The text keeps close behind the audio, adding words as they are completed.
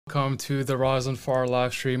Welcome to the Rise on Fire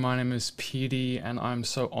live stream. My name is PD and I'm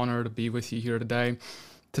so honored to be with you here today.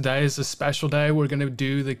 Today is a special day. We're going to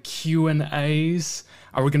do the Q&As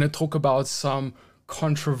and we're going to talk about some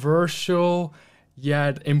controversial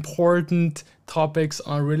yet important topics.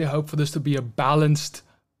 I really hope for this to be a balanced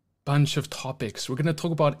bunch of topics. We're going to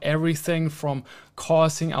talk about everything from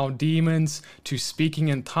casting out demons to speaking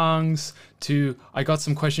in tongues to, I got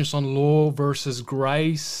some questions on law versus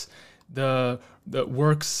grace, the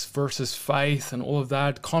works versus faith and all of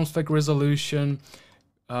that, conflict resolution,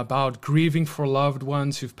 about grieving for loved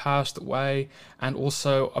ones who've passed away, and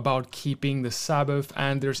also about keeping the Sabbath.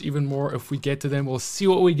 And there's even more if we get to them. We'll see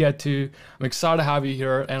what we get to. I'm excited to have you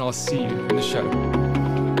here and I'll see you in the show.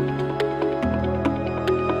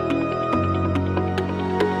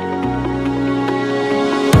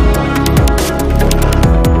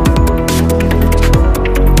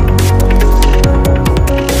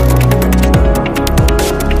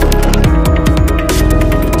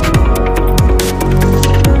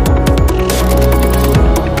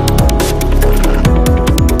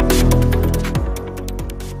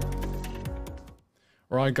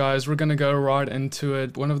 Alright guys, we're gonna go right into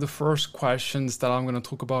it. One of the first questions that I'm gonna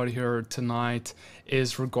talk about here tonight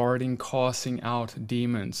is regarding casting out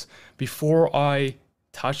demons. Before I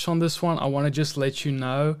touch on this one, I want to just let you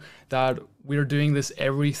know that we're doing this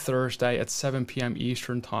every Thursday at 7 p.m.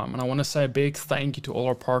 Eastern time. And I want to say a big thank you to all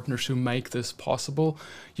our partners who make this possible.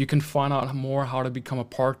 You can find out more how to become a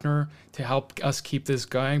partner to help us keep this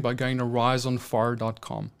going by going to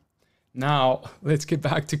riseonfire.com. Now, let's get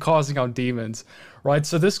back to casting out demons, right?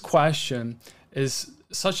 So this question is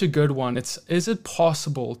such a good one. Is it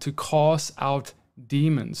possible to cast out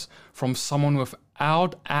demons from someone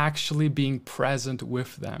without actually being present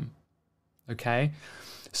with them? Okay,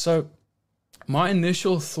 so my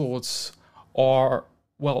initial thoughts are,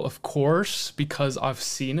 well, of course, because I've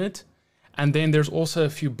seen it. And then there's also a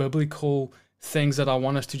few biblical things that I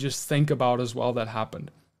want us to just think about as well that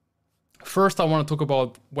happened. First, I want to talk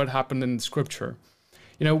about what happened in scripture.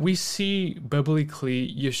 You know, we see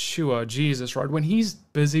biblically Yeshua, Jesus, right? When he's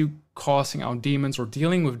busy casting out demons or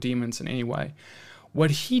dealing with demons in any way,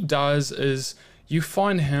 what he does is you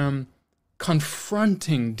find him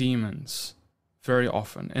confronting demons very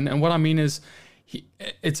often. And what I mean is,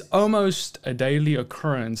 it's almost a daily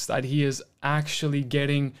occurrence that he is actually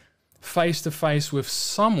getting face to face with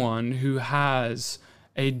someone who has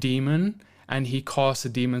a demon and he casts the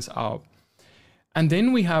demons out. And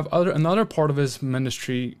then we have another part of his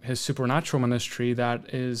ministry, his supernatural ministry,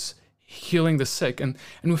 that is healing the sick. And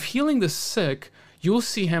with healing the sick, you'll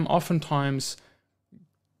see him oftentimes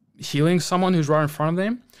healing someone who's right in front of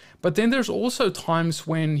them. But then there's also times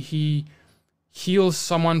when he heals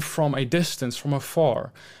someone from a distance, from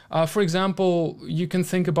afar. For example, you can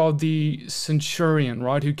think about the centurion,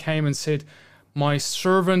 right, who came and said, "My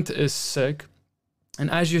servant is sick."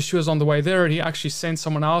 And as Yeshua's on the way there, he actually sends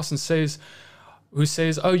someone else and says,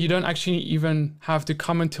 "Oh, you don't actually even have to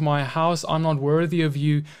come into my house. I'm not worthy of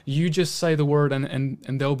you. You just say the word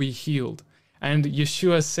and they'll be healed." And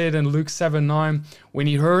Yeshua said in Luke 7:9, when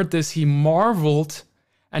he heard this, he marveled,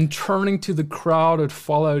 and turning to the crowd that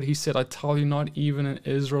followed, he said, "I tell you, not even in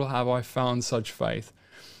Israel have I found such faith."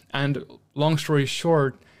 And long story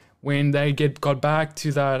short, when they got back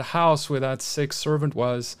to that house where that sick servant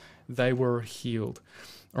was, they were healed.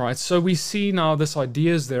 All right, so we see now this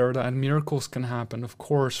idea is there that miracles can happen, of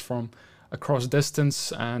course, from across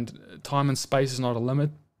distance, and time and space is not a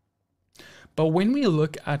limit. But when we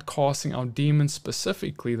look at casting out demons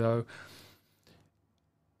specifically, though,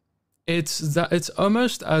 it's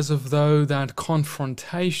almost as if though that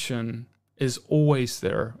confrontation is always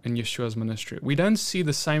there in Yeshua's ministry. We don't see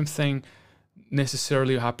the same thing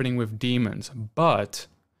necessarily happening with demons, but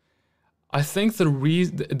I think the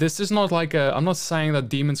reason, this is not like I'm not saying that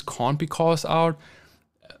demons can't be cast out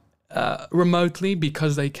remotely,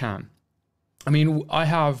 because they can. I mean, I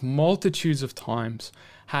have multitudes of times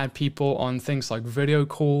had people on things like video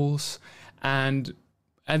calls, and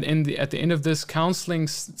at the end of this counseling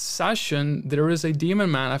session, there is a demon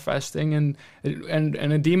manifesting, and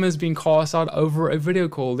a demon is being cast out over a video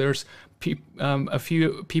call. There's a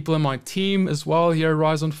few people in my team as well here at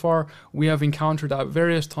Rise on Fire. We have encountered that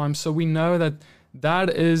various times, so we know that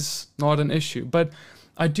that is not an issue. But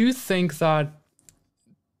I do think that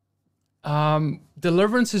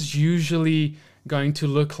deliverance is usually going to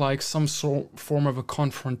look like some form of a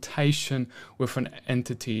confrontation with an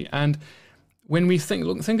entity. And when we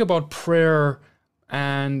think about prayer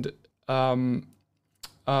and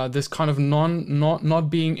this kind of not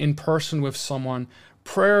being in person with someone,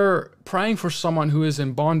 praying for someone who is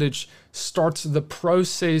in bondage starts the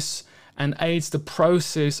process and aids the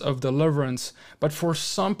process of deliverance. But for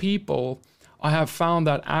some people, I have found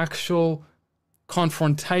that actual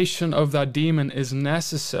confrontation of that demon is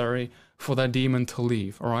necessary for that demon to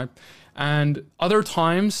leave, all right? And other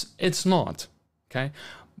times, it's not, okay?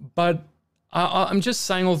 But I'm just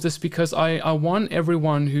saying all of this because I want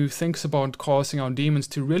everyone who thinks about casting out demons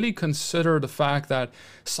to really consider the fact that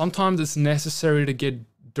sometimes it's necessary to get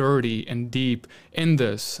dirty and deep in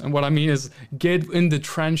this. And what I mean is get in the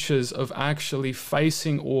trenches of actually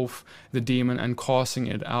facing off the demon and casting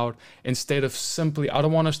it out, instead of simply, I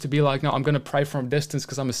don't want us to be like, no, I'm going to pray from a distance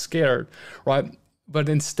because I'm scared, right? But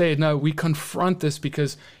instead, no, we confront this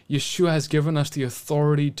because Yeshua has given us the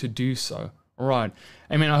authority to do so. All right.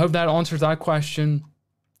 I mean, I hope that answers that question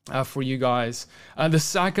for you guys. The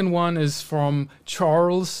second one is from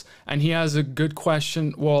Charles, and he has a good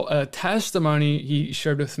question. Well, a testimony he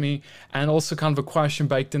shared with me, and also kind of a question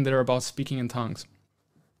baked in there about speaking in tongues.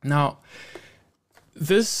 Now,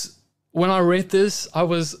 when I read this, I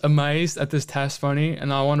was amazed at this testimony,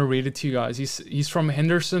 and I want to read it to you guys. He's from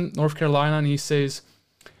Henderson, North Carolina, and he says,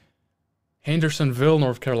 Hendersonville,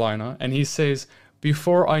 North Carolina, and he says,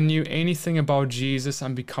 before I knew anything about Jesus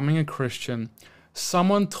and becoming a Christian,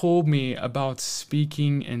 someone told me about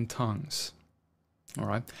speaking in tongues. All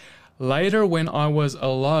right. Later, when I was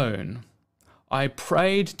alone, I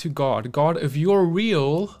prayed to God, God, if you're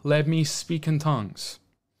real, let me speak in tongues.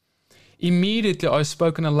 Immediately, I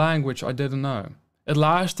spoke in a language I didn't know. It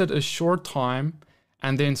lasted a short time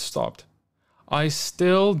and then stopped. I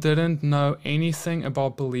still didn't know anything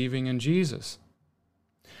about believing in Jesus.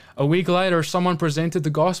 A week later, someone presented the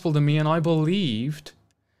gospel to me and I believed.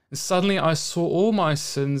 And suddenly I saw all my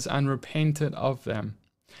sins and repented of them.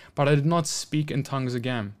 But I did not speak in tongues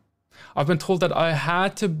again. I've been told that I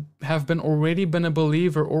had to have already been a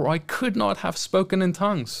believer, or I could not have spoken in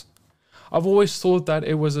tongues. I've always thought that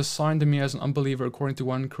it was assigned to me as an unbeliever according to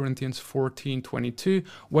 1 Corinthians 14:22.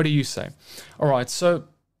 What do you say? All right, so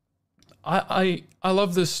I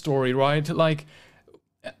love this story, right? Like,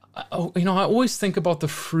 I always think about the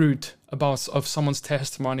fruit of someone's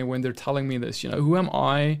testimony when they're telling me this. Who am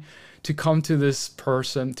I to come to this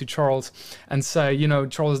person, to Charles, and say,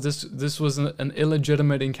 Charles, this was an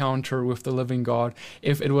illegitimate encounter with the living God.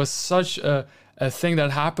 If it was such a thing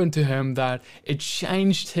that happened to him that it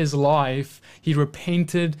changed his life, he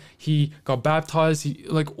repented, he got baptized,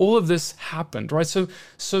 all of this happened, right? So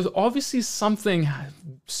obviously something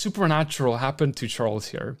supernatural happened to Charles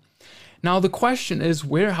here. Now the question is,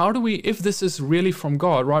 how do we, if this is really from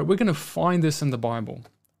God, right? We're going to find this in the Bible.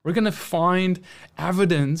 We're going to find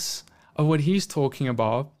evidence of what he's talking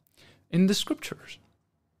about in the scriptures.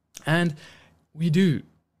 And we do,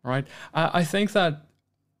 right? I think that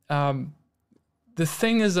the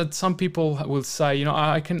thing is that some people will say,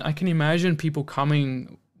 I can imagine people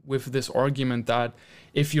coming with this argument that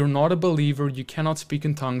if you're not a believer, you cannot speak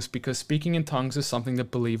in tongues because speaking in tongues is something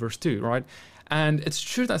that believers do, right? And it's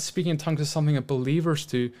true that speaking in tongues is something that believers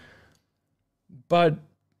do, but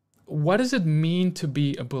what does it mean to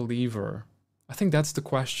be a believer? I think that's the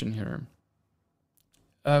question here.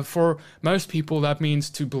 For most people, that means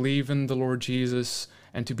to believe in the Lord Jesus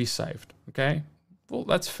and to be saved, okay? Well,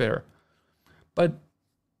 that's fair. But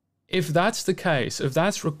if that's the case, if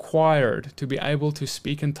that's required to be able to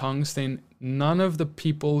speak in tongues, then none of the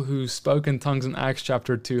people who spoke in tongues in Acts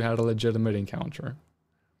chapter 2 had a legitimate encounter.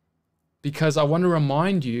 Because I want to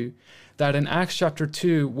remind you that in Acts chapter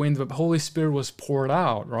 2, when the Holy Spirit was poured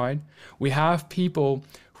out, right, we have people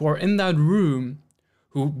who are in that room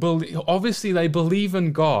who obviously they believe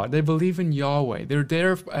in God, they believe in Yahweh. They're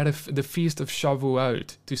there at the feast of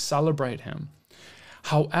Shavuot to celebrate him.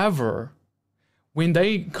 However, when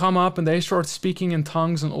they come up and they start speaking in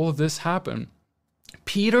tongues and all of this happen,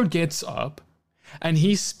 Peter gets up and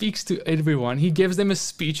he speaks to everyone. He gives them a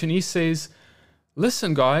speech and he says,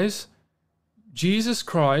 listen, guys, Jesus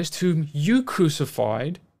Christ, whom you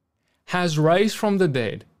crucified, has raised from the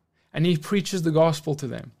dead. And he preaches the gospel to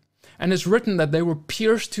them. And it's written that they were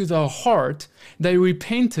pierced to the heart, they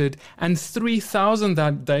repented, and 3,000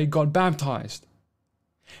 that day got baptized.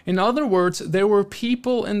 In other words, there were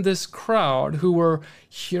people in this crowd who were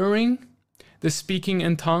hearing the speaking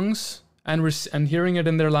in tongues and hearing it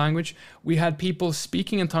in their language. We had people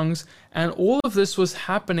speaking in tongues, and all of this was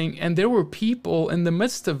happening, and there were people in the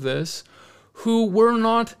midst of this who were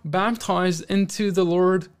not baptized into the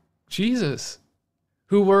Lord Jesus,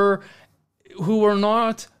 who were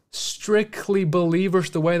not strictly believers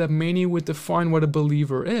the way that many would define what a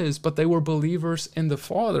believer is, but they were believers in the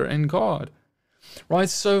Father and God. Right?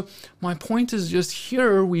 So my point is just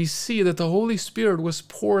here we see that the Holy Spirit was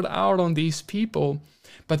poured out on these people,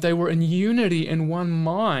 but they were in unity in one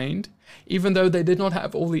mind, Even though they did not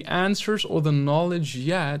have all the answers or the knowledge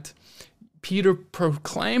yet, Peter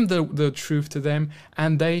proclaimed the truth to them,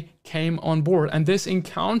 and they came on board. And this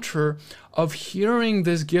encounter of hearing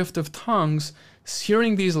this gift of tongues,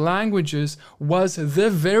 hearing these languages, was the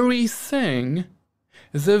very thing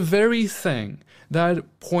that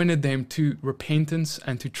pointed them to repentance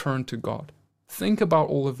and to turn to God. Think about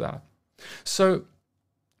all of that. So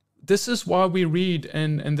this is why we read,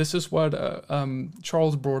 and this is what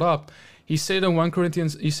Charles brought up. He said in 1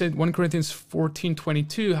 Corinthians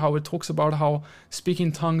 14:22, how it talks about how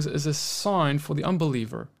speaking tongues is a sign for the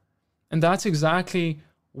unbeliever. And that's exactly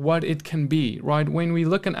what it can be, right? When we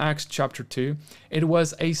look in Acts chapter 2, it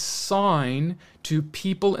was a sign to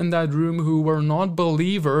people in that room who were not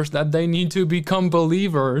believers that they need to become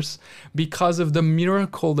believers because of the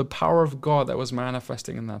miracle, the power of God that was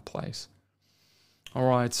manifesting in that place. All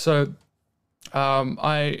right, so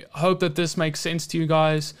I hope that this makes sense to you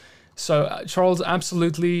guys. So Charles,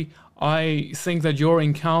 absolutely, I think that your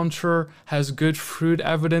encounter has good fruit,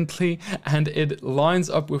 evidently, and it lines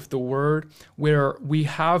up with the word, where we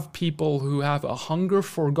have people who have a hunger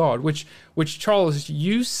for God, which Charles,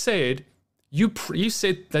 you said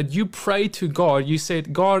that you pray to God. You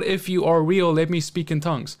said, God, if you are real, let me speak in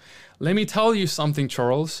tongues. Let me tell you something,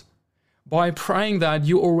 Charles. By praying that,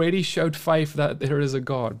 you already showed faith that there is a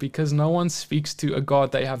God, because no one speaks to a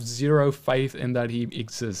God they have zero faith in that he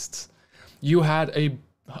exists. You had a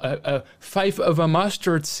faith of a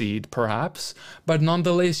mustard seed, perhaps, but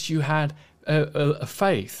nonetheless you had a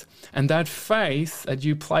faith. And that faith that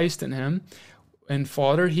you placed in him, and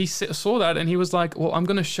Father, he saw that and he was like, well, I'm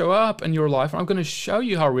going to show up in your life. I'm going to show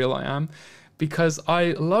you how real I am because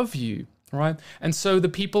I love you, right? And so the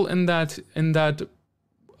people in that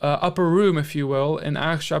upper room, if you will, in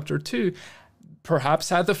Acts chapter 2, perhaps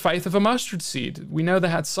had the faith of a mustard seed. We know they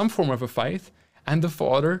had some form of a faith, and the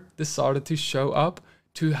Father decided to show up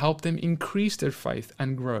to help them increase their faith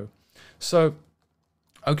and grow. So,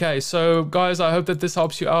 okay, so guys, I hope that this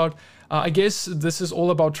helps you out. I guess this is all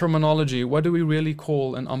about terminology. What do we really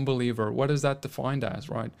call an unbeliever? What is that defined as,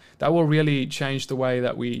 right? That will really change the way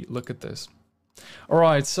that we look at this. All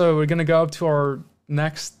right, so we're going to go up to our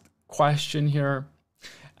next question here.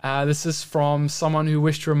 This is from someone who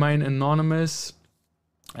wished to remain anonymous.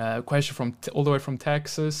 Question from all the way from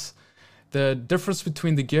Texas. The difference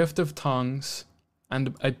between the gift of tongues and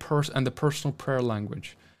the personal prayer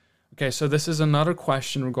language. Okay, so this is another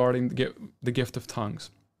question regarding the gift of tongues.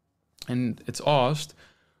 And it's asked,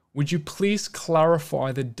 would you please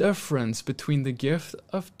clarify the difference between the gift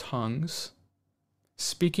of tongues,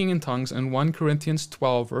 speaking in tongues in 1 Corinthians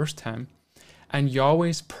 12 verse 10, and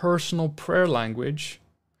Yahweh's personal prayer language,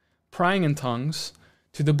 praying in tongues,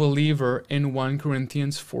 to the believer in 1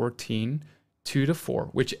 Corinthians 14, 2-4,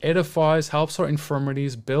 which edifies, helps our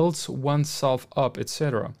infirmities, builds oneself up,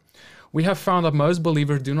 etc. We have found that most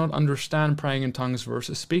believers do not understand praying in tongues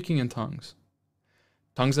versus speaking in tongues.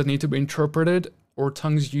 Tongues that need to be interpreted, or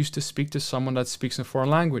tongues used to speak to someone that speaks in a foreign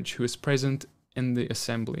language who is present in the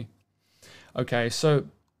assembly. Okay, so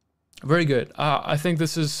very good. I think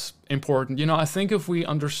this is important. You know, I think if we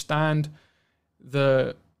understand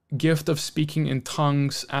the gift of speaking in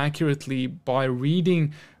tongues accurately by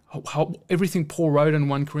reading how everything Paul wrote in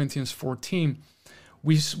 1 Corinthians 14,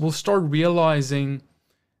 we will start realizing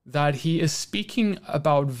that he is speaking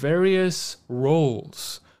about various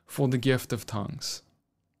roles for the gift of tongues,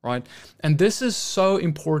 right? And this is so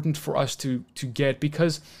important for us to get,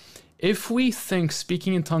 because if we think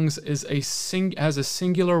speaking in tongues is has a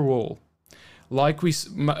singular role, like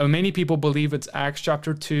many people believe it's Acts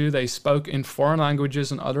chapter 2, they spoke in foreign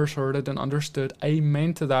languages and others heard it and understood.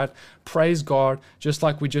 Amen to that. Praise God, just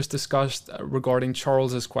like we just discussed regarding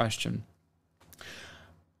Charles's question.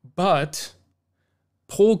 But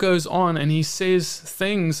Paul goes on and he says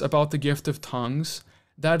things about the gift of tongues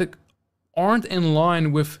that aren't in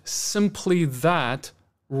line with simply that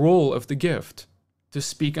role of the gift, to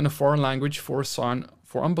speak in a foreign language for a sign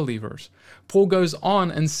for unbelievers. Paul goes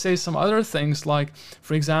on and says some other things like,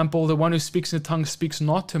 for example, the one who speaks in tongues speaks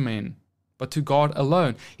not to men, but to God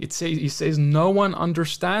alone. He says no one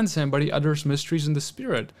understands him, but he utters mysteries in the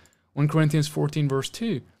Spirit. 1 Corinthians 14 verse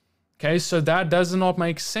 2. Okay, so that does not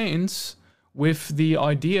make sense with the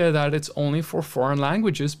idea that it's only for foreign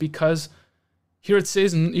languages, because here it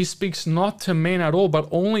says he speaks not to men at all, but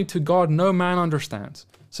only to God no man understands.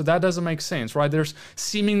 So that doesn't make sense, right? There's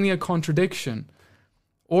seemingly a contradiction.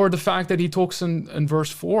 Or the fact that he talks in verse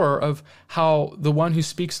 4 of how the one who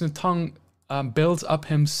speaks in a tongue builds up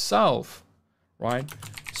himself, right?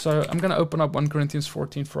 So I'm going to open up 1 Corinthians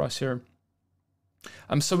 14 for us here.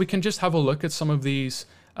 So we can just have a look at some of these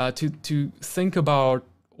to think about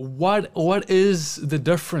what is the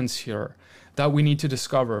difference here that we need to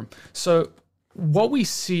discover? So what we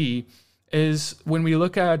see is when we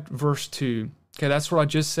look at verse 2, okay, that's what I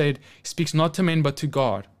just said. He speaks not to men, but to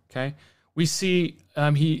God, okay? We see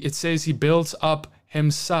it says he builds up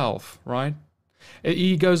himself, right?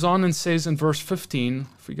 He goes on and says in verse 15,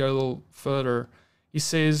 if we go a little further, he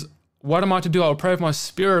says, what am I to do? I'll pray of my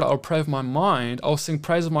spirit, I'll pray of my mind, I'll sing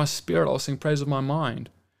praise of my spirit, I'll sing praise of my mind.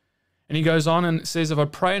 And he goes on and says, if I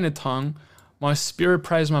pray in a tongue, my spirit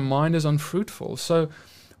prays, my mind is unfruitful. So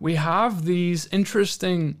we have these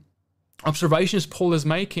interesting observations Paul is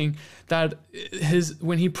making that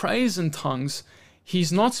when he prays in tongues,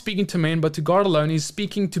 he's not speaking to men, but to God alone. He's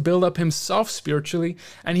speaking to build up himself spiritually.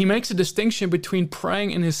 And he makes a distinction between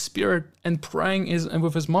praying in his spirit and praying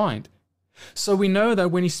with his mind. So we know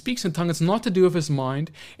that when he speaks in tongues, it's not to do with his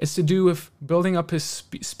mind. It's to do with building up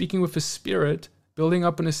speaking with his spirit, building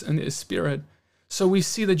up in his spirit. So we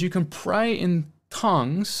see that you can pray in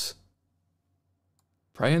tongues,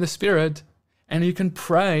 pray in the spirit, and you can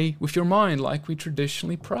pray with your mind like we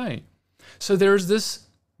traditionally pray. So there's this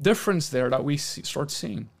difference there that we start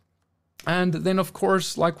seeing. And then, of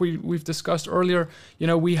course, like we've discussed earlier,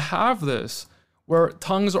 we have this where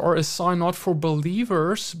tongues are a sign not for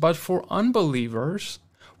believers, but for unbelievers,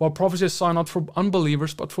 while prophecy is a sign not for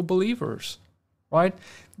unbelievers, but for believers, right?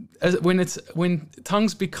 When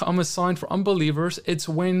tongues become a sign for unbelievers, it's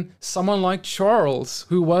when someone like Charles,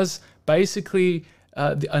 who was basically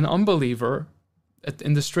an unbeliever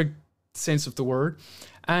in the strict sense of the word,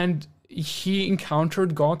 and he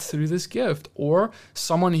encountered God through this gift. Or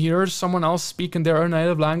someone hears someone else speak in their own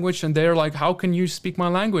native language, and they're like, how can you speak my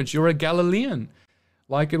language? You're a Galilean,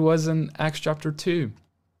 like it was in Acts chapter 2.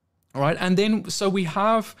 All right, and then so we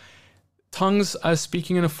have tongues as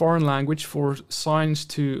speaking in a foreign language for signs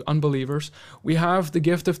to unbelievers. We have the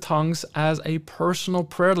gift of tongues as a personal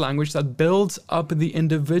prayer language that builds up the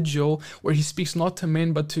individual, where he speaks not to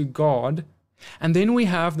men but to God. And then we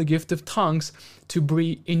have the gift of tongues to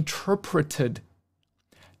be interpreted.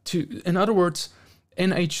 In other words,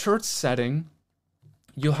 in a church setting,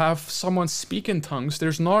 you'll have someone speak in tongues.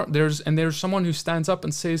 There's someone who stands up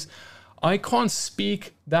and says, I can't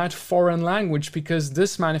speak that foreign language because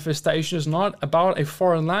this manifestation is not about a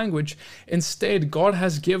foreign language. Instead, God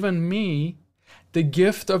has given me the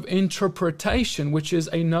gift of interpretation, which is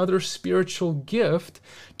another spiritual gift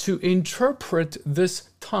to interpret this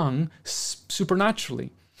tongue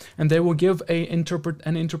supernaturally. And they will give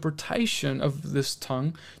an interpretation of this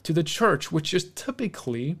tongue to the church, which is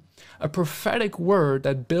typically a prophetic word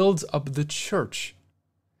that builds up the church.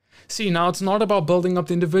 See, now it's not about building up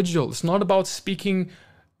the individual. It's not about speaking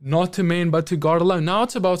not to men, but to God alone. Now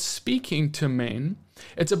it's about speaking to men.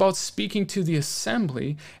 It's about speaking to the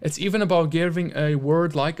assembly. It's even about giving a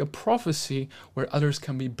word like a prophecy where others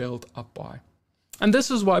can be built up by. And this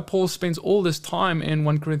is why Paul spends all this time in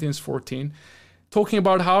 1 Corinthians 14 talking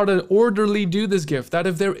about how to orderly do this gift. That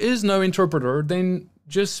if there is no interpreter, then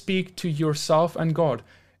just speak to yourself and God.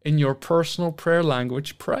 In your personal prayer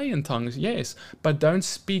language, pray in tongues, yes, but don't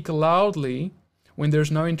speak loudly when there's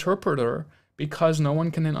no interpreter, because no one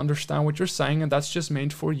can then understand what you're saying, and that's just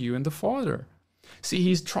meant for you and the Father. See,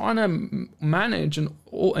 he's trying to manage and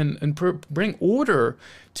bring order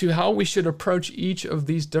to how we should approach each of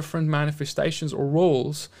these different manifestations or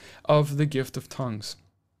roles of the gift of tongues.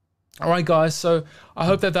 All right, guys, so I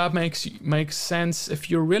hope that makes sense. If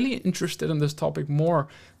you're really interested in this topic more,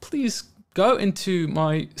 please go into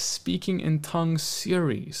my Speaking in Tongues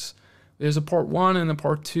series. There's a part 1 and a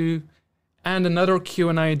part 2, and another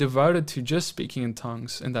Q&A devoted to just speaking in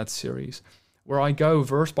tongues in that series, where I go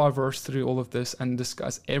verse by verse through all of this and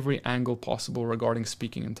discuss every angle possible regarding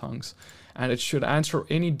speaking in tongues. And it should answer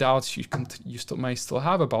any doubts you may still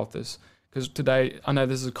have about this, because today I know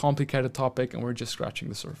this is a complicated topic and we're just scratching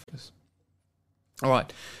the surface. All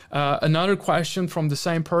right, another question from the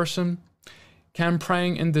same person. Can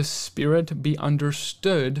praying in the Spirit be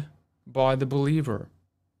understood by the believer?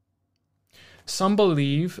 Some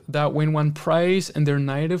believe that when one prays in their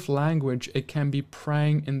native language, it can be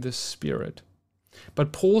praying in the Spirit.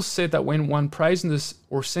 But Paul said that when one prays in this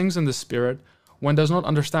or sings in the Spirit, one does not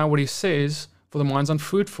understand what he says, for the mind's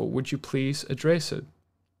unfruitful. Would you please address it?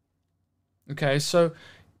 Okay, so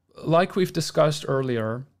like we've discussed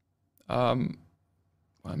earlier, let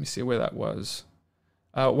me see where that was.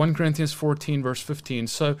 1 Corinthians 14, verse 15.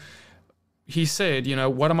 So he said,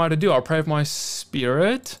 what am I to do? I'll pray with my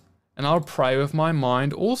spirit, and I'll pray with my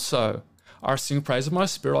mind also. I'll sing praise of my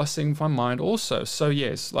spirit, I'll sing with my mind also. So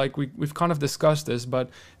yes, like we've kind of discussed this, but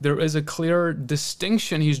there is a clear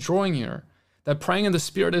distinction he's drawing here. That praying in the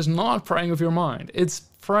Spirit is not praying with your mind. It's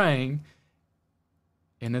praying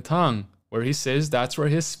in a tongue, where he says that's where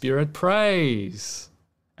his spirit prays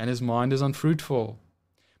and his mind is unfruitful.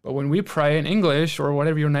 But when we pray in English or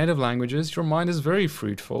whatever your native language is, your mind is very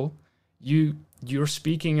fruitful. You're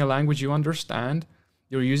speaking a language you understand.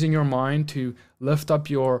 You're using your mind to lift up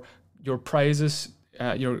your praises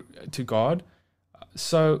to God.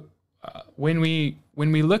 So when we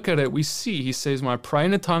look at it, we see he says, "My pray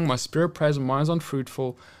in a tongue, my spirit prays, my mind is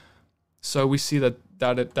unfruitful." So we see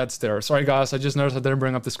that's there. Sorry guys, I just noticed I didn't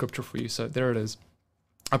bring up the scripture for you. So there it is.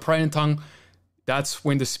 I pray in a tongue. That's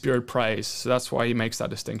when the Spirit prays. So that's why he makes that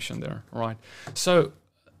distinction there, right? So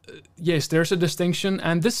yes, there's a distinction,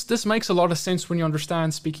 and this makes a lot of sense when you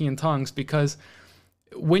understand speaking in tongues, because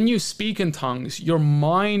when you speak in tongues, your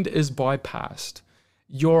mind is bypassed.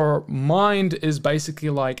 Your mind is basically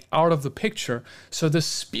like out of the picture. So the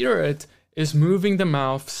Spirit is moving the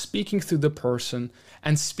mouth, speaking through the person,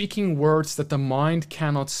 and speaking words that the mind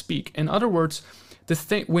cannot speak. In other words,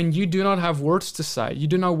 when you do not have words to say, you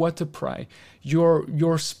don't know what to pray, you're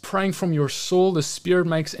praying from your soul. The Spirit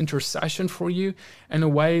makes intercession for you in a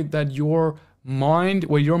way that your mind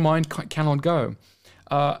cannot go.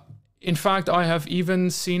 In fact, I have even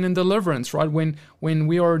seen in deliverance, right? When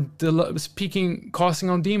we are speaking, casting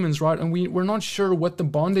out demons, right? And we're not sure what the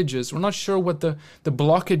bondage is. We're not sure what the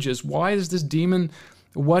blockage is. Why is this demon?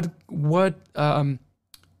 What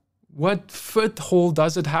foothold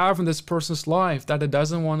does it have in this person's life that it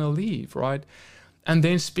doesn't want to leave, right? And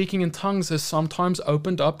then speaking in tongues has sometimes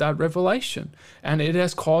opened up that revelation, and it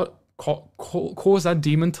has caused that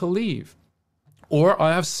demon to leave. Or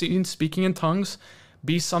I have seen speaking in tongues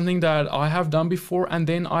be something that I have done before, and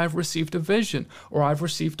then I've received a vision or I've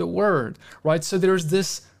received a word, right? So there's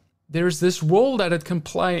this role that it can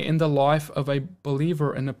play in the life of a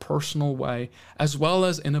believer in a personal way, as well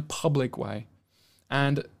as in a public way.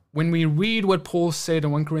 And when we read what Paul said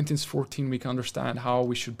in 1 Corinthians 14, we can understand how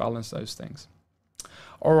we should balance those things.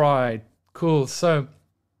 All right, cool. So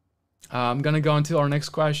I'm going to go into our next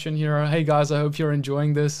question here. Hey guys, I hope you're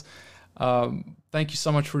enjoying this. Thank you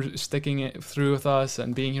so much for sticking it through with us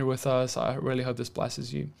and being here with us. I really hope this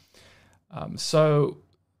blesses you. So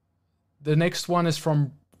the next one is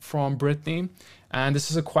from Brittany, and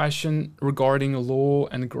this is a question regarding law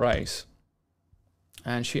and grace.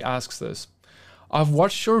 And she asks this: I've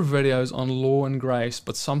watched your videos on law and grace,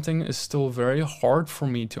 but something is still very hard for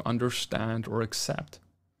me to understand or accept.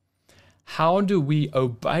 How do we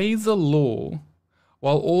obey the law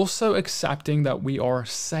while also accepting that we are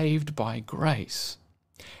saved by grace?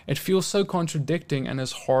 It feels so contradicting and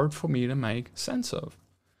is hard for me to make sense of.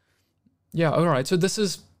 Yeah, all right. So this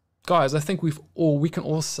is, guys, I think we can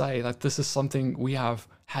all say that this is something we have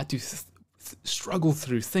had to struggle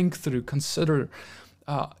through, think through, consider,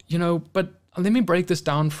 but let me break this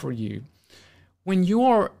down for you. When you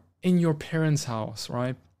are in your parents' house,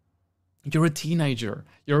 right? You're a teenager.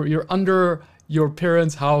 You're under your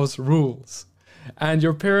parents' house rules. And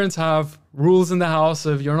your parents have rules in the house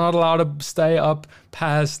of you're not allowed to stay up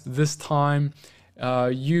past this time.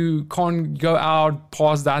 You can't go out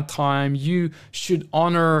past that time. You should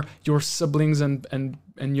honor your siblings and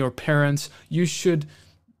your parents. You should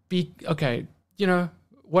be, okay,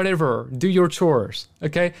 whatever, do your chores,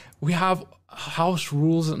 okay? We have house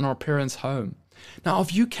rules in our parents' home. Now,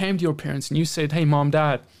 if you came to your parents and you said, hey, mom,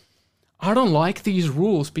 dad, I don't like these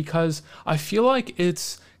rules because I feel like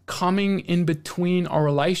it's coming in between our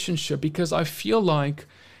relationship, because I feel like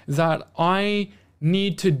that I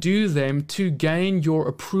need to do them to gain your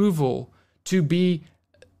approval, to be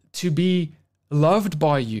loved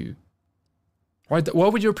by you. Right?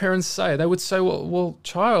 What would your parents say? They would say, well,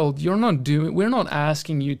 child, we're not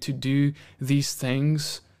asking you to do these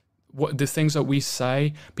things, the things that we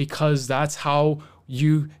say, because that's how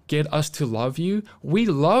you get us to love you. We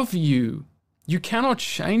love you. You cannot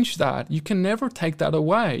change that. You can never take that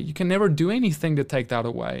away. You can never do anything to take that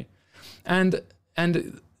away. And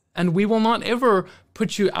we will not ever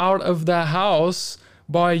put you out of the house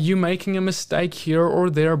by you making a mistake here or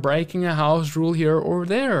there, breaking a house rule here or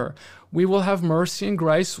there. We will have mercy and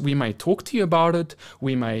grace. We may talk to you about it.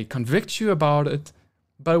 We may convict you about it,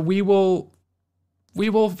 but we will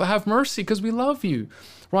have mercy because we love you,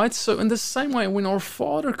 right? So in the same way, when our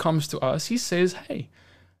Father comes to us, he says, hey,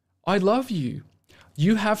 I love you.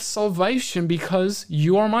 You have salvation because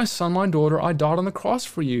you are my son, my daughter. I died on the cross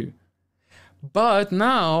for you. But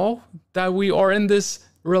now that we are in this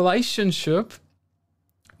relationship,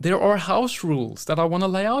 there are house rules that I want to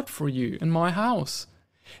lay out for you in my house.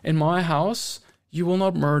 In my house, you will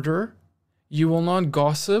not murder. You will not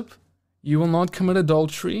gossip. You will not commit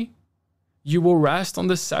adultery. You will rest on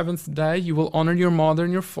the seventh day. You will honor your mother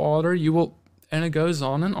and your father. And it goes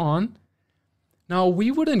on and on. Now,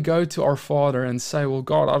 we wouldn't go to our Father and say, well,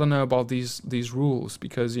 God, I don't know about these rules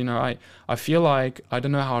because, I feel like I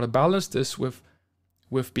don't know how to balance this with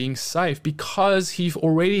being safe, because He's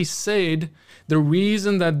already said the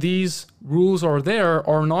reason that these rules are there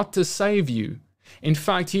are not to save you. In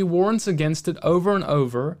fact, He warns against it over and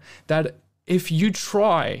over, that if you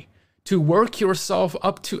try to work yourself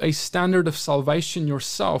up to a standard of salvation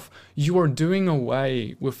yourself, you are doing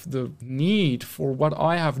away with the need for what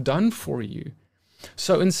I have done for you.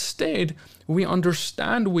 So instead, we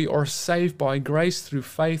understand we are saved by grace through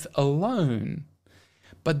faith alone.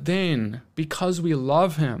 But then, because we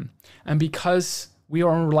love Him and because we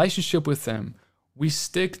are in relationship with Him, we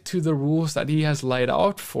stick to the rules that He has laid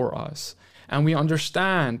out for us. And we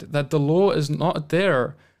understand that the law is not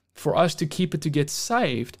there for us to keep it to get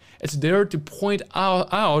saved. It's there to point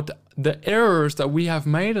out the errors that we have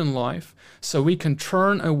made in life, so we can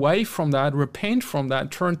turn away from that, repent from that,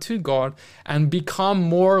 turn to God, and become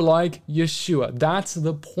more like Yeshua. That's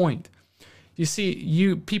the point. You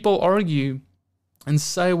see, people argue and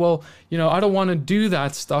say, well, I don't want to do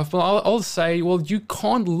that stuff. But I'll say, well, you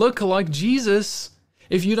can't look like Jesus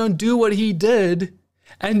if you don't do what He did.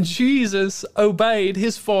 And Jesus obeyed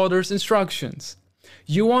His Father's instructions.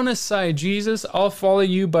 You want to say, Jesus, I'll follow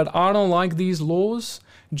you, but I don't like these laws?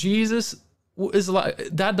 Jesus is like,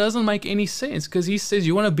 that doesn't make any sense, because He says,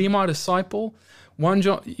 you want to be my disciple?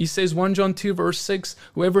 He says 1 John 2 verse 6,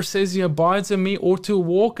 whoever says he abides in me ought to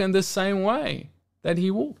walk in the same way that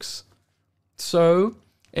He walks. So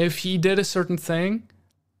if He did a certain thing,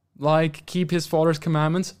 like keep His Father's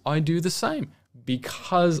commandments, I do the same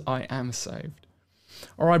because I am saved.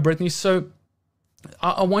 All right, Brittany, so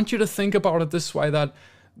I want you to think about it this way, that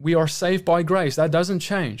we are saved by grace. That doesn't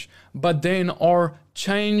change. But then our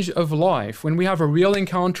change of life, when we have a real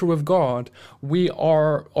encounter with God,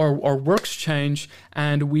 our works change,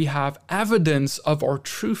 and we have evidence of our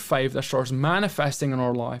true faith that starts manifesting in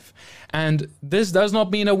our life. And this does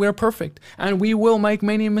not mean that we're perfect, and we will make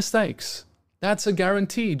many mistakes. That's a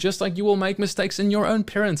guarantee, just like you will make mistakes in your own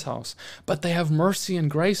parents' house. But they have mercy and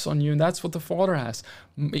grace on you, and that's what the Father has.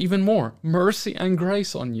 Even more, mercy and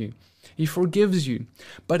grace on you. He forgives you.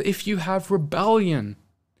 But if you have rebellion,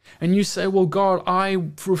 and you say, well, God, I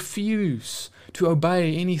refuse to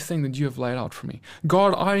obey anything that you have laid out for me.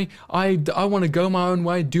 God, I want to go my own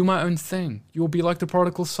way, do my own thing. You will be like the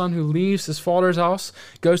prodigal son who leaves his father's house,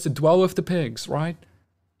 goes to dwell with the pigs, right?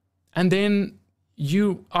 And then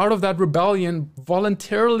you, out of that rebellion,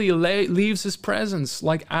 voluntarily leaves His presence,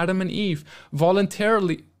 like Adam and Eve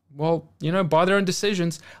voluntarily, by their own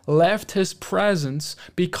decisions, left His presence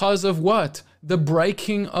because of what? The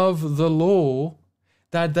breaking of the law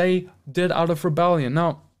that they did out of rebellion.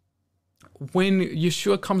 Now, when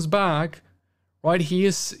Yeshua comes back, right, he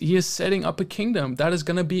is setting up a kingdom that is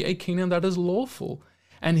going to be a kingdom that is lawful.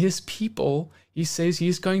 And His people, He says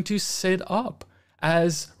He's going to set up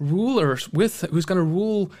as rulers who's going to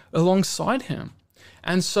rule alongside Him.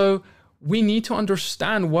 And so we need to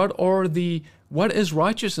understand what is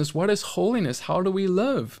righteousness, what is holiness, how do we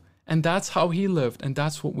live? And that's how He lived, and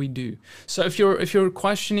that's what we do. So if you're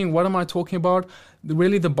questioning what am I talking about,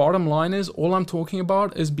 really the bottom line is all I'm talking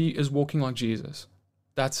about is walking like Jesus.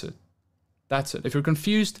 That's it. If you're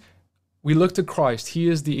confused, we look to Christ. He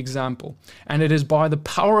is the example. And it is by the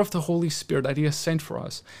power of the Holy Spirit that He has sent for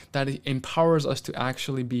us that He empowers us to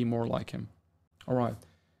actually be more like Him. All right.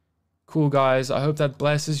 Cool, guys. I hope that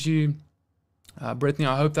blesses you. Brittany,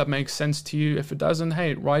 I hope that makes sense to you. If it doesn't,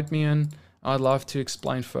 hey, write me in. I'd love to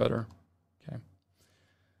explain further. Okay.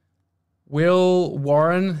 Will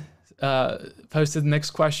Warren posted the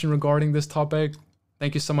next question regarding this topic.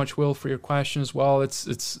 Thank you so much, Will, for your question as well.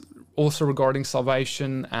 It's also regarding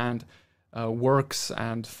salvation and works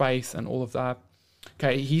and faith and all of that.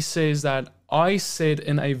 Okay, he says that I said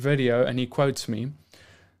in a video, and he quotes me,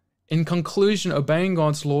 in conclusion, obeying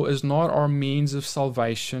God's law is not our means of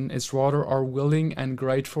salvation, it's rather our willing and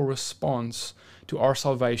grateful response to our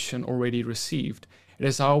salvation already received. It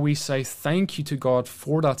is how we say thank you to God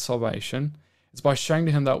for that salvation. It's by showing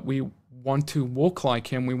to Him that we want to walk like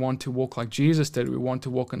Him, we want to walk like Jesus did, we want to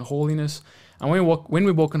walk in holiness. And when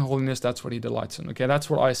we walk in holiness, that's what He delights in. Okay, that's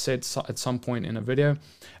what I said at some point in a video.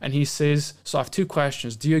 And he says, so I have two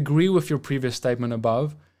questions. Do you agree with your previous statement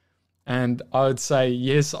above? And I would say,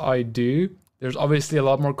 yes, I do. There's obviously a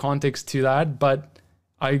lot more context to that, but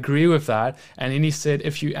I agree with that. And then he said,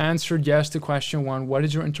 if you answered yes to question 1, what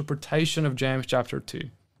is your interpretation of James chapter 2?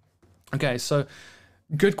 Okay, so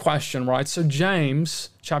good question, right? So James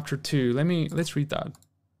chapter 2, let's read that.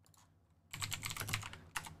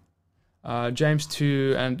 James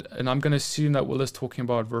 2, and I'm going to assume that Will is talking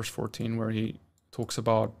about verse 14, where he talks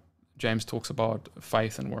about James talks about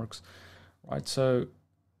faith and works, right? So,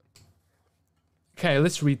 okay,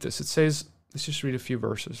 let's read this. It says, let's just read a few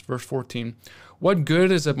verses. Verse 14. What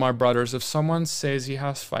good is it, my brothers, if someone says he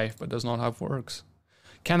has faith but does not have works?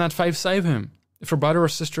 Can that faith save him? If a brother or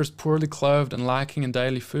sister is poorly clothed and lacking in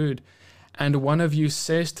daily food, and one of you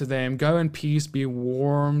says to them, go in peace, be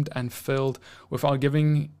warmed and filled, without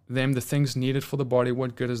giving them the things needed for the body,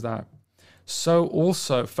 what good is that? So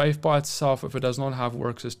also, faith by itself, if it does not have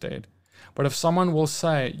works, is dead. But if someone will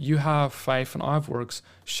say, you have faith and I have works,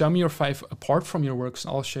 show me your faith apart from your works,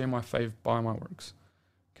 and I'll show you my faith by my works.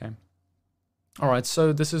 Okay. All right,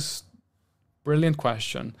 so this is a brilliant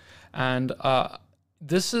question. And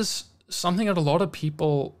this is something that a lot of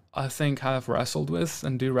people, I think, have wrestled with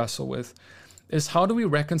and do wrestle with, is how do we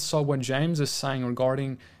reconcile what James is saying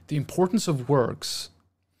regarding the importance of works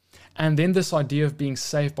and then this idea of being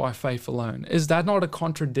saved by faith alone? Is that not a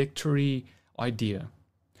contradictory idea,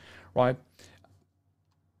 right?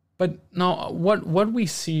 But now what we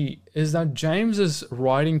see is that James is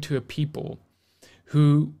writing to a people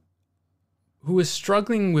who is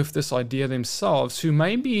struggling with this idea themselves, who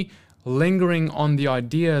may be lingering on the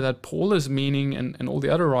idea that Paul is meaning, and all the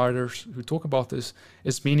other writers who talk about this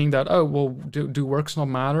is meaning that, oh, well, do works not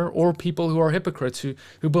matter? Or people who are hypocrites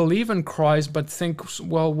who believe in Christ but think,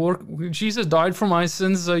 well, Jesus died for my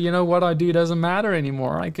sins, so you know what I do doesn't matter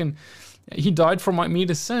anymore. He died for me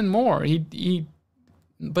to sin more.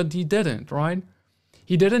 But he didn't, right?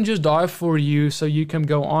 He didn't just die for you so you can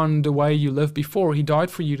go on the way you lived before. He died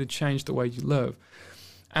for you to change the way you live.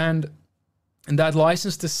 And that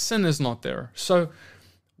license to sin is not there. So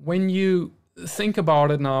when you think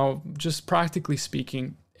about it now, just practically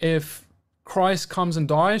speaking, if Christ comes and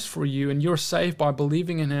dies for you and you're saved by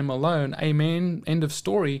believing in him alone, amen, end of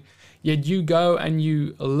story, yet you go and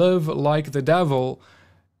you live like the devil,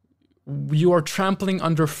 you are trampling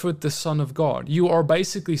underfoot the Son of God. You are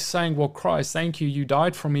basically saying, well, Christ, thank you, you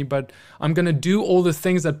died for me, but I'm going to do all the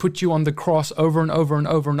things that put you on the cross over and over and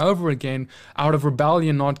over and over again out of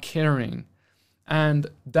rebellion, not caring. And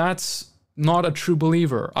that's not a true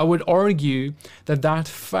believer. I would argue that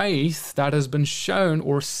faith that has been shown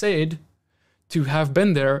or said to have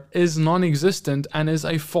been there is non-existent and is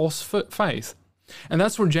a false faith. And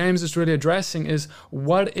that's where James is really addressing is,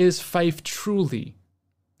 what is faith truly?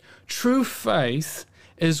 True faith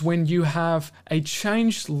is when you have a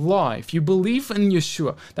changed life. You believe in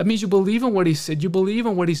Yeshua. That means you believe in what he said. You believe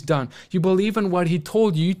in what he's done. You believe in what he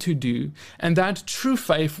told you to do. And that true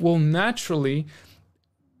faith will naturally,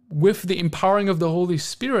 with the empowering of the Holy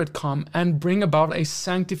Spirit, come and bring about a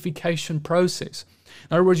sanctification process.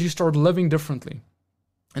 In other words, you start living differently.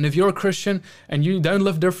 And if you're a Christian and you don't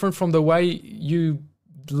live different from the way you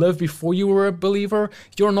lived before you were a believer,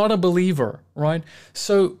 you're not a believer, right?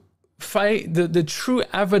 So the true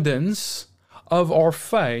evidence of our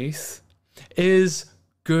faith is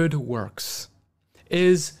good works,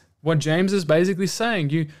 is what James is basically saying.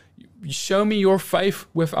 You show me your faith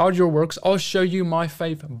without your works, I'll show you my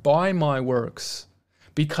faith by my works,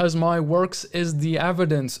 because my works is the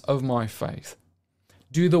evidence of my faith.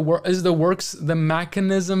 Is the works the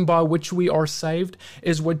mechanism by which we are saved?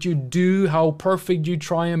 Is what you do, how perfect you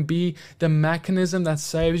try and be, the mechanism that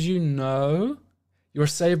saves you? No. You're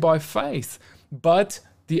saved by faith. But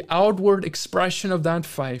the outward expression of that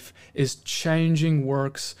faith is changing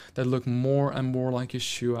works that look more and more like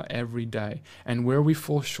Yeshua every day. And where we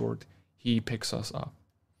fall short, he picks us up.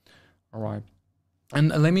 All right. And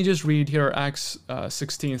let me just read here Acts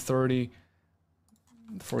 16:30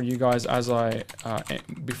 for you guys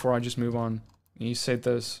before I just move on. He said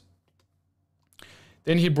this.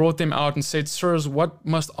 Then he brought them out and said, sirs, what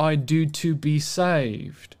must I do to be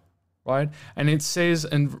saved? Right? And it says,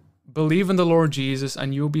 and believe in the Lord Jesus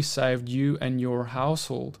and you'll be saved, you and your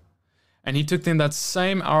household. And he took them that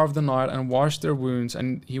same hour of the night and washed their wounds,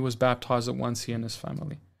 and he was baptized at once, he and his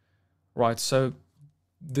family. Right? So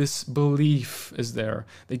this belief is there.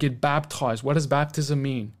 They get baptized. What does baptism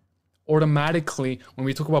mean? Automatically, when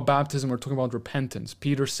we talk about baptism, we're talking about repentance.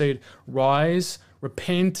 Peter said, rise,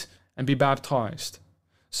 repent, and be baptized.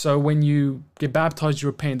 So when you get baptized, you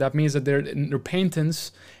repent. That means that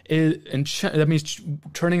repentance that means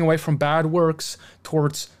turning away from bad works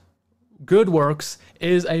towards good works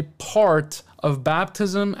is a part of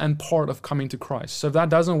baptism and part of coming to Christ. So if that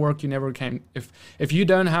doesn't work, you never came. If you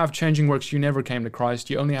don't have changing works, you never came to Christ.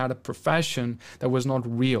 You only had a profession that was not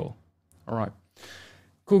real. All right.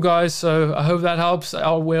 Cool, guys. So I hope that helps. I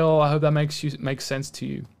hope that makes sense to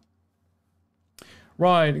you.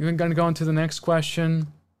 Right. We're going to go on to the next question.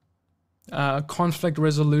 Conflict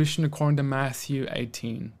resolution according to Matthew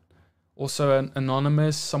 18. Also an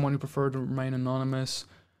anonymous, someone who preferred to remain anonymous.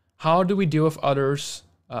 how do we deal with others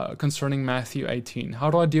concerning Matthew 18?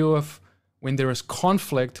 How do I deal with when there is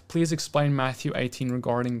conflict? Please explain Matthew 18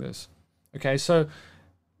 regarding this. Okay, so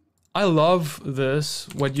I love this,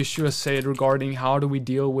 what Yeshua said regarding how do we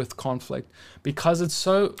deal with conflict, because it's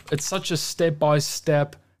such a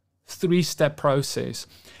step-by-step, 3-step process.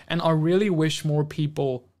 And I really wish more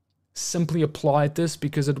people simply applied this,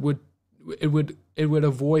 because it would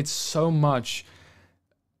avoid so much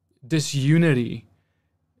disunity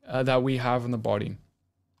that we have in the body.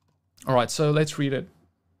 All right, so let's read it.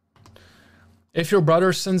 If your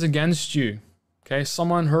brother sins against you, okay,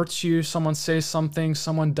 someone hurts you, someone says something,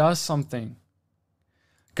 someone does something,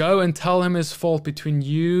 go and tell him his fault between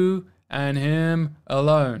you and him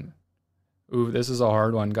alone. Ooh, this is a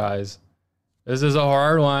hard one, guys. This is a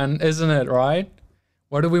hard one, isn't it, right?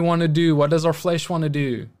 What do we want to do? What does our flesh want to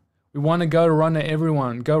do? We want to go run to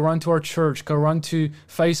everyone, go run to our church, go run to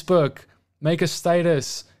Facebook, make a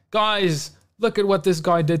status. Guys, look at what this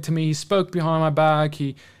guy did to me. He spoke behind my back.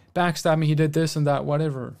 He backstabbed me. He did this and that,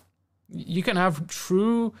 whatever. You can have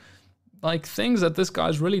true things that this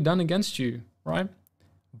guy's really done against you, right?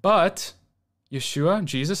 But Yeshua,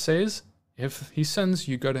 Jesus says, if he sins,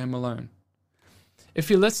 you go to him alone. If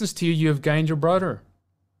he listens to you, you have gained your brother.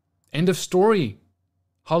 End of story.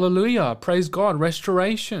 Hallelujah. Praise God.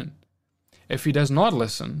 Restoration. If he does not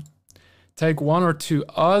listen, take 1 or 2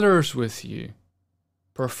 others with you,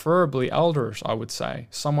 preferably elders, I would say.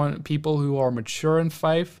 People who are mature in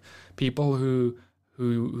faith, people who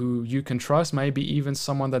you can trust, maybe even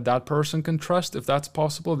someone that person can trust, if that's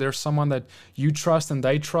possible. There's someone that you trust and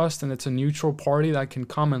they trust, and it's a neutral party that can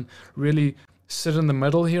come and really sit in the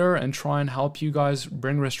middle here and try and help you guys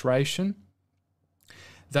bring restoration.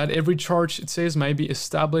 That every charge, it says, may be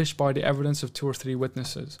established by the evidence of 2 or 3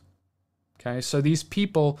 witnesses. Okay, so these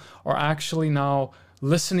people are actually now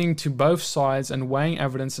listening to both sides and weighing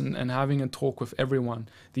evidence and having a talk with everyone,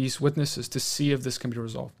 these witnesses, to see if this can be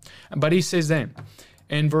resolved. But he says then,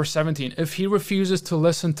 in verse 17, if he refuses to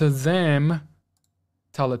listen to them,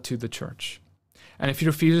 tell it to the church. And if he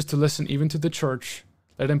refuses to listen even to the church,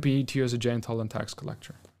 let him be to you as a Gentile and tax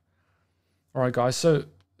collector. All right, guys, so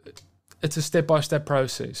it's a step-by-step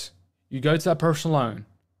process. You go to that person alone.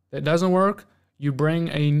 That doesn't work, you bring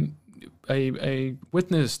a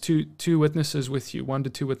witness, two witnesses with you, 1 to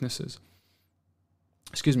 2 witnesses.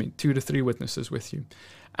 2 to 3 witnesses with you.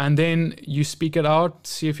 And then you speak it out,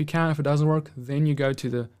 see if you can. If it doesn't work, then you go to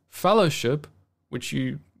the fellowship, which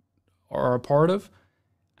you are a part of.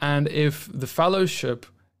 And if the fellowship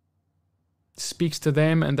speaks to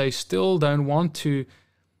them and they still don't want to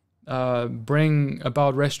bring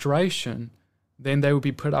about restoration, then they will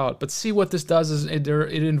be put out. But see, what this does is it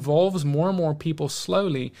involves more and more people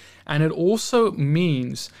slowly. And it also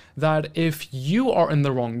means that if you are in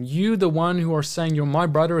the wrong, you, the one who are saying, my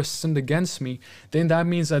brother has sinned against me, then that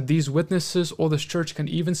means that these witnesses or this church can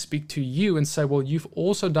even speak to you and say, well, you've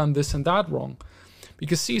also done this and that wrong.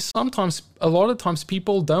 Because see, a lot of times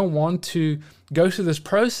people don't want to go through this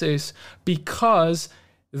process because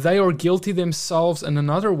they are guilty themselves in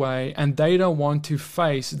another way and they don't want to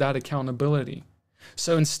face that accountability.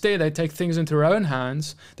 So instead, they take things into their own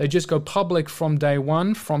hands. They just go public from day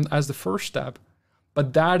one as the first step.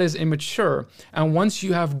 But that is immature. And once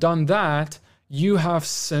you have done that, you have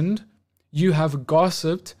sinned, you have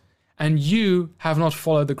gossiped, and you have not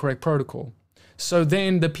followed the correct protocol. So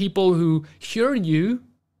then the people who hear you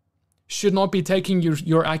should not be taking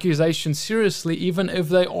your accusations seriously, even if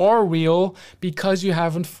they are real, because you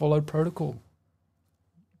haven't followed protocol.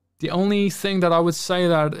 The only thing that I would say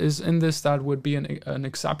that is in this that would be an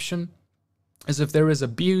exception is if there is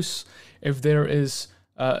abuse, if there is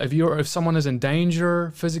if someone is in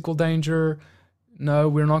danger, physical danger. No,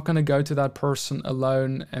 we're not going to go to that person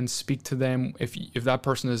alone and speak to them. If that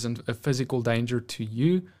person is in a physical danger to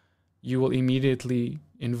you, you will immediately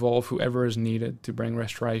involve whoever is needed to bring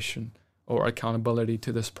restoration or accountability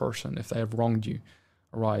to this person if they have wronged you,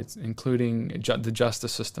 all right, including the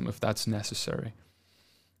justice system if that's necessary.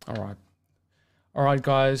 All right,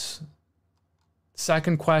 guys.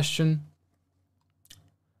 Second question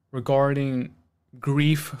regarding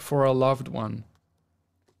grief for a loved one.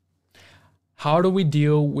 How do we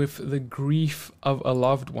deal with the grief of a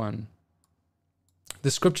loved one? The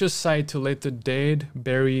scriptures say to let the dead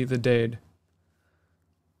bury the dead.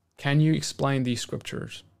 Can you explain these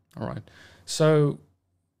scriptures? All right. So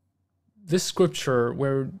this scripture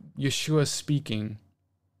where Yeshua is speaking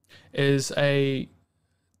is a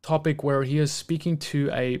topic where he is speaking to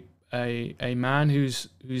a man who's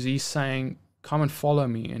saying, come and follow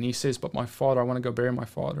me. And he says, but my father, I want to go bury my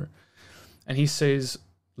father. And he says,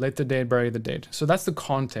 let the dead bury the dead. So that's the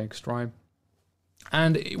context, right?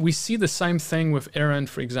 And we see the same thing with Aaron,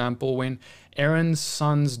 for example, when Aaron's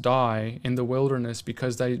sons die in the wilderness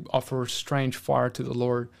because they offer strange fire to the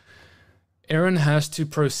Lord. Aaron has to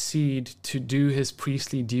proceed to do his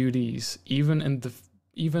priestly duties,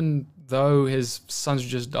 even though his sons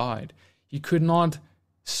just died. He could not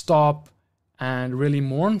stop and really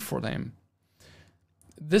mourn for them.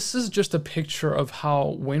 This is just a picture of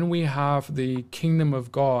how when we have the kingdom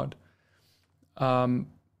of God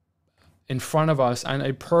in front of us and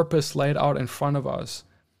a purpose laid out in front of us,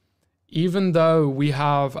 even though we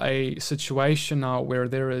have a situation now where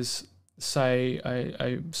there is, say,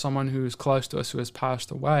 someone who is close to us who has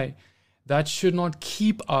passed away, that should not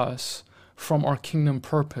keep us from our kingdom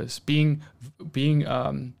purpose, being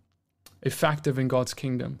effective in God's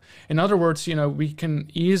kingdom. In other words, we can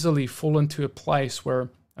easily fall into a place where,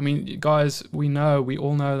 guys, we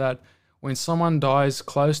all know that when someone dies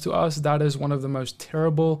close to us, that is one of the most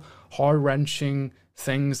terrible, heart-wrenching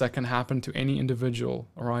things that can happen to any individual,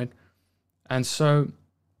 all right? And so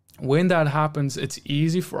when that happens, it's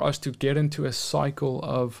easy for us to get into a cycle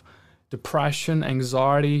of depression,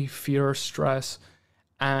 anxiety, fear, stress,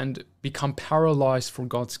 and become paralyzed for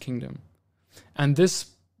God's kingdom. And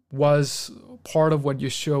this was part of what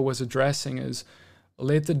Yeshua was addressing, is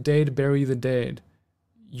let the dead bury the dead.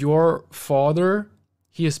 Your father,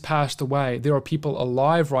 he has passed away. There are people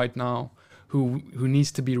alive right now who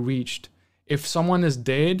needs to be reached. If someone is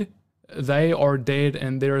dead, they are dead,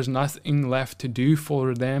 and there is nothing left to do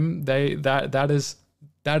for them. That is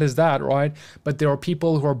that, right? But there are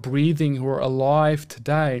people who are breathing, who are alive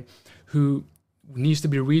today, who needs to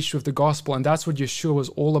be reached with the gospel. And that's what Yeshua was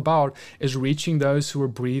all about, is reaching those who are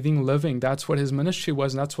breathing, living. That's what his ministry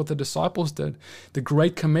was, and that's what the disciples did. The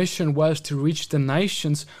Great Commission was to reach the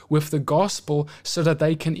nations with the gospel so that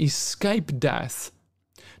they can escape death,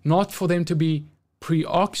 not for them to be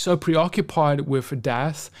so preoccupied with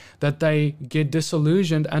death that they get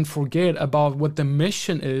disillusioned and forget about what the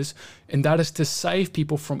mission is, and that is to save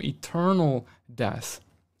people from eternal death.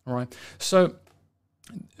 All right. So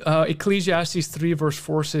Ecclesiastes 3 verse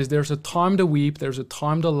 4 says, there's a time to weep, there's a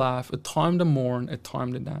time to laugh, a time to mourn, a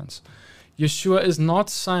time to dance. Yeshua is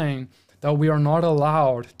not saying that we are not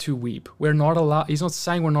allowed to weep. He's not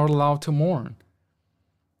saying we're not allowed to mourn.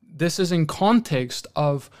 This is in context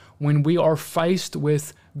of when we are faced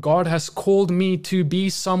with, God has called me to be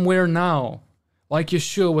somewhere now. Like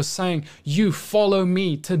Yeshua was saying, you follow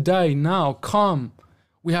me today, now, come.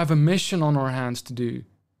 We have a mission on our hands to do.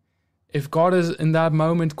 If God is in that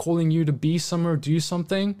moment calling you to be somewhere, do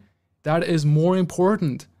something, that is more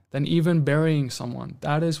important than even burying someone.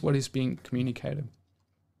 That is what is being communicated.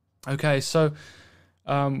 Okay, so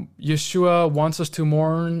Yeshua wants us to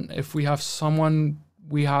mourn. If we have someone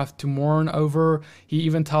we have to mourn over, he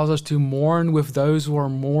even tells us to mourn with those who are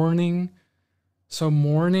mourning. So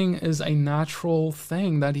mourning is a natural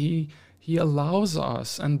thing that he allows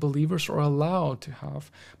us, and believers are allowed to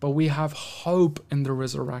have. But we have hope in the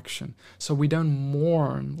resurrection, so we don't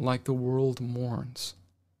mourn like the world mourns.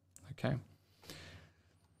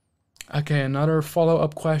 Okay, another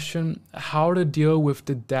follow-up question: how to deal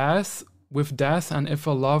with death, and if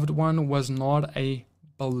a loved one was not a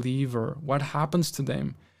believer, what happens to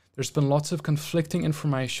them? There's been lots of conflicting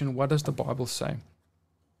information. What does the Bible say?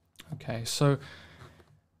 Okay, so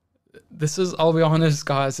this is, I'll be honest,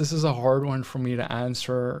 guys, this is a hard one for me to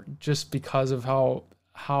answer, just because of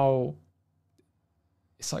how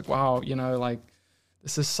it's like, wow,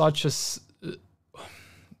 this is such a,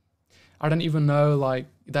 I don't even know, like,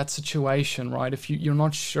 that situation, right? If you're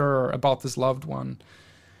not sure about this loved one,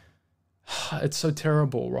 it's so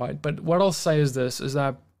terrible, right? But what I'll say is this, is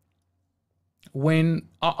that when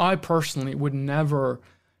I personally would never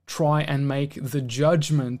try and make the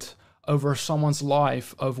judgment over someone's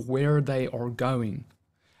life of where they are going.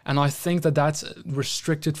 And I think that that's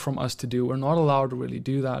restricted from us to do. We're not allowed to really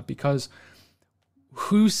do that, because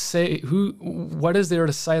what is there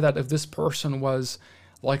to say that if this person was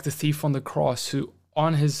like the thief on the cross, who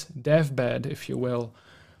on his deathbed, if you will,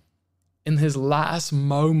 in his last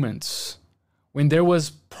moments, when there was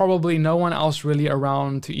probably no one else really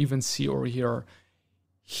around to even see or hear,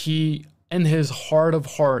 he, in his heart of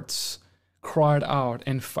hearts, cried out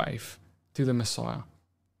in faith to the Messiah,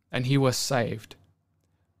 and he was saved.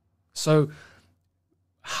 So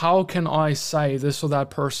how can I say this or that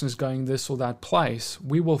person is going this or that place?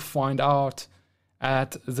 We will find out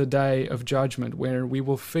at the day of judgment, where we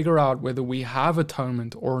will figure out whether we have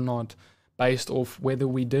atonement or not, based off whether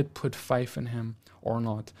we did put faith in him or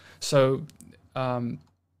not. So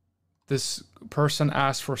this person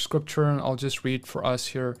asked for scripture, and I'll just read for us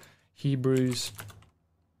here, Hebrews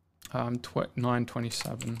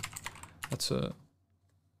 9:27. That's a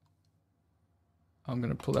I'm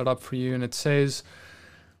going to pull that up for you. And it says,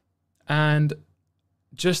 and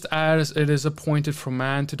just as it is appointed for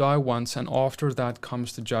man to die once, and after that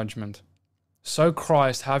comes the judgment, so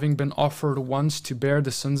Christ, having been offered once to bear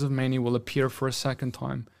the sins of many, will appear for a second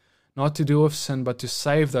time, not to do of sin, but to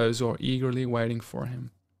save those who are eagerly waiting for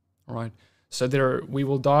him. All right. So there, we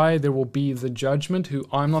will die. There will be the judgment, who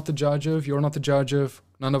I'm not the judge of, you're not the judge of,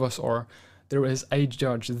 none of us are. There is a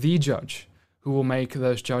judge, the judge, who will make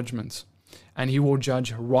those judgments, and he will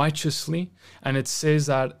judge righteously. And it says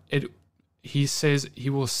that he says he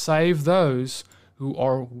will save those who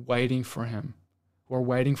are waiting for him, who are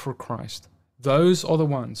waiting for Christ. Those are the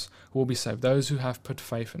ones who will be saved, those who have put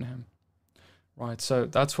faith in him. Right, so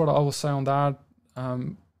that's what I will say on that.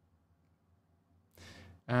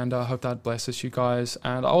 And I hope that blesses you guys.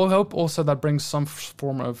 And I will hope also that brings some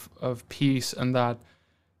form of peace, and that,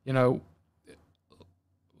 you know,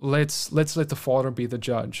 let's let the Father be the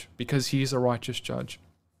judge, because he's a righteous judge.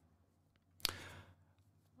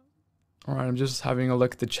 All right, I'm just having a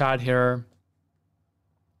look at the chat here.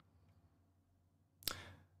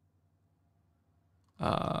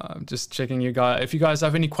 Just checking you guys. If you guys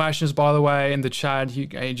have any questions, by the way, in the chat, you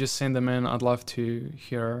just send them in. I'd love to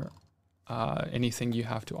hear anything you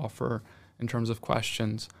have to offer in terms of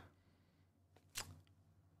questions.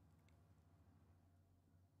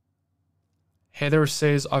 Heather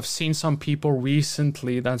says, I've seen some people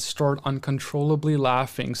recently that start uncontrollably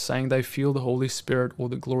laughing, saying they feel the Holy Spirit or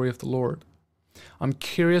the glory of the Lord. I'm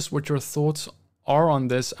curious what your thoughts are on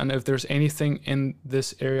this, and if there's anything in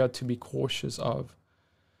this area to be cautious of.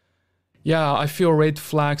 Yeah, I feel red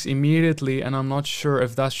flags immediately, and I'm not sure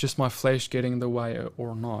if that's just my flesh getting in the way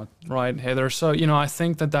or not, right, Heather? So, you know, I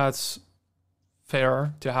think that that's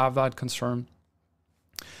fair to have that concern.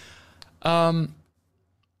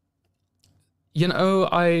 You know,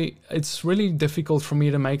 it's really difficult for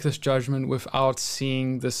me to make this judgment without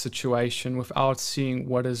seeing the situation, without seeing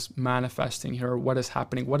what is manifesting here, what is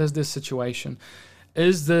happening. What is this situation?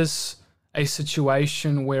 Is this a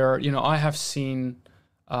situation where, you know, I have seen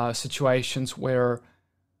situations where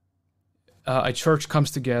a church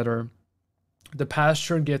comes together, the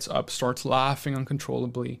pastor gets up, starts laughing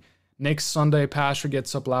uncontrollably. Next Sunday, pastor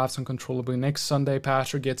gets up, laughs uncontrollably. Next Sunday,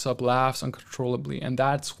 pastor gets up, laughs uncontrollably. And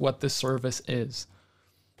that's what the service is.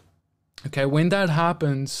 Okay, when that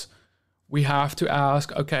happens, we have to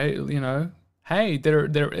ask, okay, you know, hey,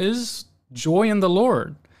 there is joy in the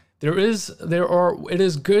Lord. It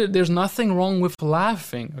is good. There's nothing wrong with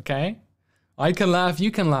laughing, okay? I can laugh, you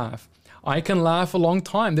can laugh. I can laugh a long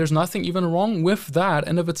time. There's nothing even wrong with that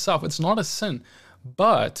in of itself. It's not a sin.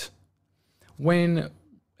 But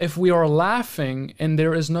if we are laughing and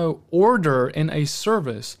there is no order in a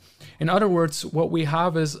service, in other words, what we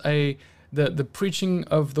have is the preaching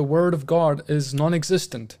of the word of God is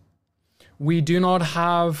non-existent. We do not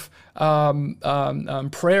have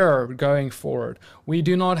prayer going forward. We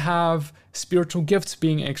do not have spiritual gifts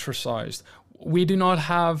being exercised. We do not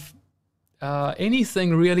have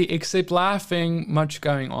anything really except laughing much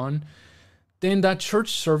going on. Then that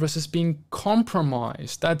church service is being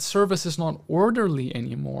compromised. That service is not orderly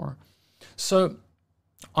anymore. So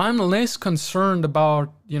I'm less concerned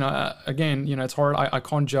about, you know, again, you know, it's hard. I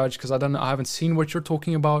can't judge because I haven't seen what you're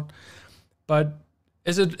talking about. But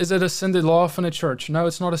is it a sin to laugh in a church? No,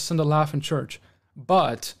 it's not a sin to laugh in church.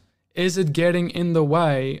 But is it getting in the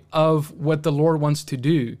way of what the Lord wants to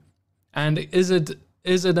do? And is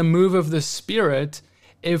it a move of the Spirit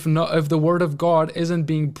if the word of God isn't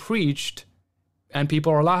being preached and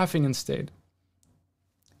people are laughing instead?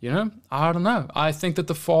 You know, I don't know. I think that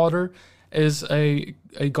the Father is a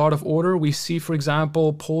God of order. We see, for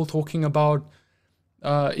example, Paul talking about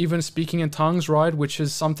even speaking in tongues, right? Which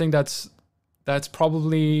is something that's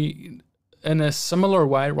probably in a similar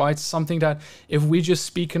way, right? Something that if we just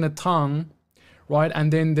speak in a tongue, right,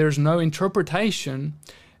 and then there's no interpretation,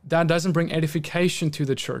 that doesn't bring edification to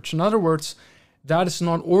the church. In other words, that is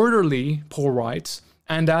not orderly, Paul writes,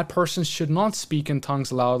 and that person should not speak in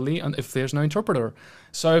tongues loudly and if there's no interpreter.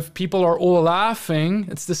 So if people are all laughing,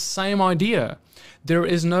 it's the same idea. There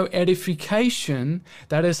is no edification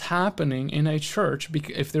that is happening in a church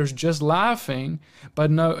if there's just laughing, but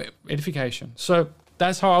no edification. So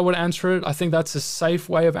that's how I would answer it. I think that's a safe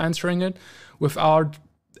way of answering it without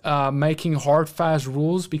making hard, fast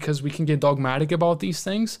rules, because we can get dogmatic about these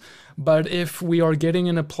things. But if we are getting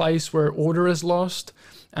in a place where order is lost,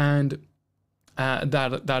 and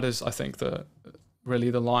that is, I think, really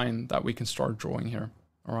the line that we can start drawing here.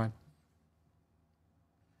 All right.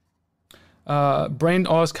 Brent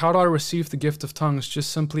asks, how do I receive the gift of tongues?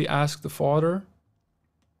 Just simply ask the Father.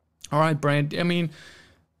 All right, Brent. I mean,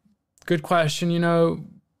 good question. You know,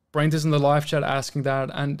 Brent is in the live chat asking that,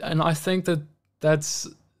 and I think that that's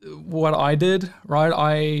what I did,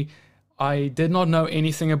 right? I did not know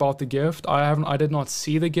anything about the gift. I did not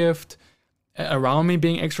see the gift around me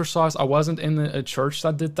being exercised. I wasn't in a church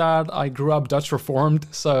that did that. I grew up Dutch Reformed,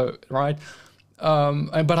 so right.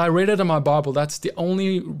 But I read it in my Bible. That's the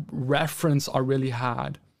only reference I really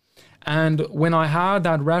had. And when I had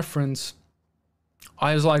that reference,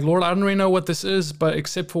 I was like, Lord, I don't really know what this is, but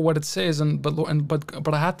except for what it says.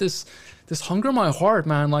 But I had this hunger in my heart,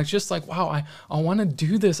 man. Like, just like, wow, I want to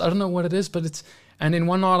do this. I don't know what it is, but it's. And in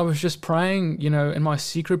one night, I was just praying, in my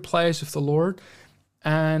secret place with the Lord,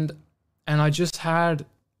 and I just had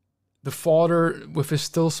the Father with his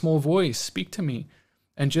still small voice speak to me,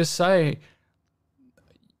 and just say,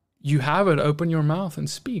 "You have it. Open your mouth and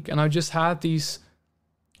speak." And I just had this.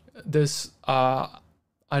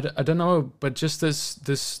 I don't know, but just this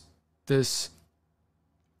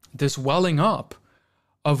welling up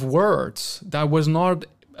of words that was not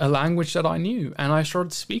a language that I knew, and I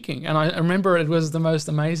started speaking. And I remember it was the most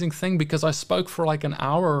amazing thing, because I spoke for like an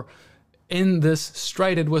hour in this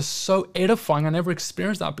straight. It was so edifying. I never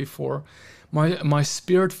experienced that before. My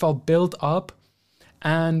spirit felt built up,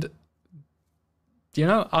 and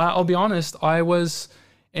I'll be honest, I was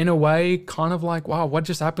in a way kind of like, wow, what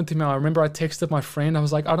just happened to me? I remember I texted my friend. I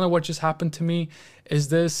was like, I don't know what just happened to me. Is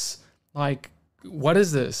this like, what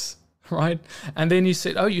is this? Right? And then he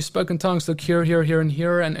said, oh, you spoke in tongues. Look here, here, and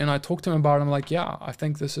here. And I talked to him about it. I'm like, yeah, I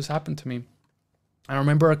think this has happened to me. And I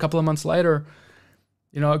remember a couple of months later,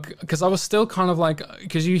 because I was still kind of like,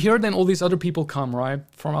 because you hear then all these other people come, right,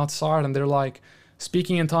 from outside, and they're like,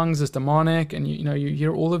 speaking in tongues is demonic. And you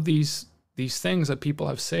hear all of these things that people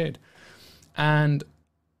have said. And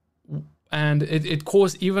it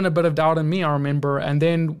caused even a bit of doubt in me, I remember. And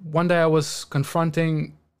then one day I was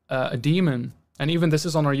confronting a demon, and even this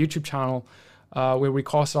is on our YouTube channel, where we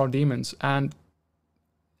cast out demons. And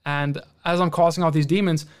as I'm casting out these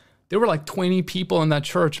demons, there were like 20 people in that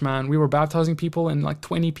church, man. We were baptizing people, and like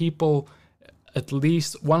 20 people, at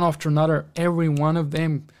least one after another, every one of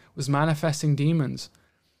them was manifesting demons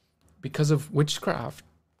because of witchcraft.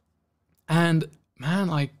 And man,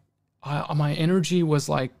 like my energy was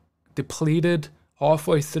like depleted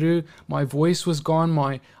halfway through. My voice was gone.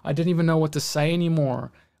 I didn't even know what to say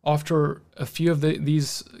anymore after a few of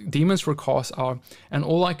these demons were cast out, and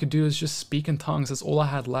all I could do is just speak in tongues. That's all I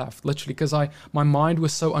had left, literally, because my mind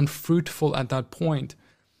was so unfruitful at that point.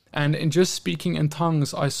 And in just speaking in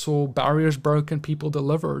tongues, I saw barriers broken, people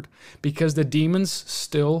delivered, because the demons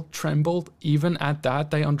still trembled. Even at that,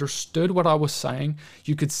 they understood what I was saying.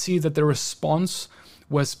 You could see that the response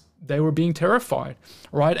was, they were being terrified,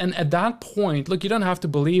 right? And at that point, look, you don't have to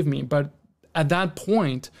believe me, but at that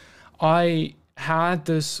point, I had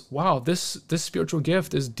this, wow, this spiritual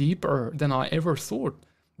gift is deeper than I ever thought.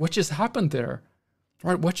 What just happened there,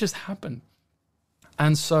 right? What just happened?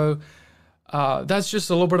 And so that's just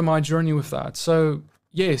a little bit of my journey with that. So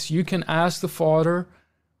yes, you can ask the Father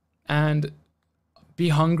and be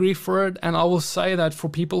hungry for it. And I will say that for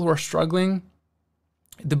people who are struggling,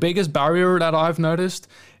 the biggest barrier that I've noticed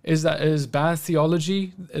is bad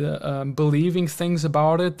theology, believing things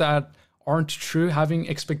about it that aren't true, having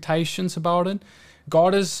expectations about it.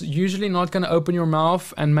 God is usually not going to open your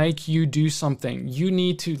mouth and make you do something. You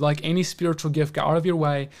need to, like any spiritual gift, get out of your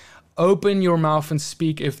way, open your mouth and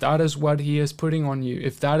speak if that is what he is putting on you,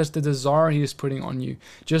 if that is the desire he is putting on you.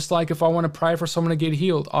 Just like if I want to pray for someone to get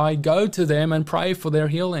healed, I go to them and pray for their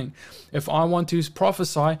healing. If I want to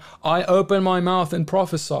prophesy, I open my mouth and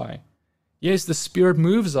prophesy. Yes, the Spirit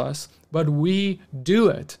moves us, but we do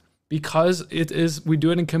it because we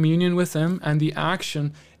do it in communion with him, and the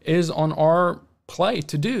action is on our plate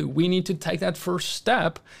to do. We need to take that first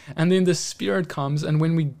step, and then the Spirit comes, and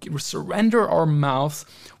when we surrender our mouth,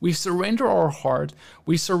 we surrender our heart,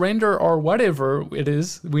 we surrender our whatever it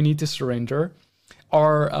is we need to surrender,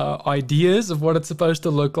 our ideas of what it's supposed to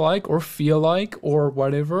look like or feel like or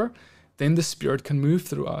whatever, then the Spirit can move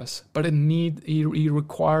through us. But he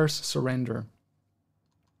requires surrender.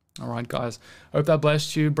 All right, guys. Hope that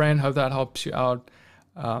blessed you, Brand. Hope that helps you out.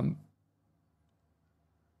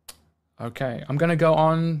 Okay, I'm going to go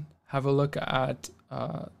on, have a look at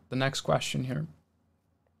the next question here.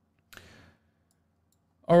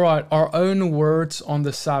 All right, our own words on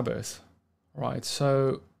the Sabbath. All right,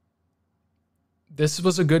 so this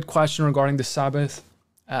was a good question regarding the Sabbath.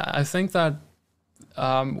 I think that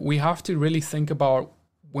we have to really think about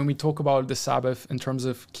when we talk about the Sabbath in terms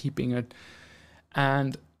of keeping it,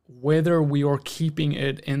 and whether we are keeping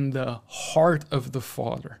it in the heart of the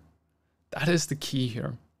Father. That is the key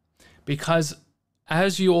here. Because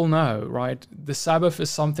as you all know, right, the Sabbath is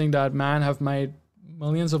something that man have made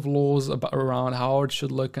millions of laws around how it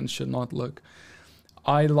should look and should not look.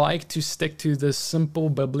 I like to stick to the simple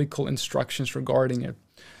biblical instructions regarding it.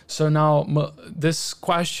 So now this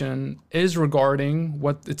question is regarding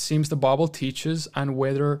what it seems the Bible teaches and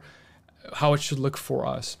how it should look for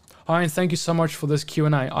us. Hi, and thank you so much for this Q&A.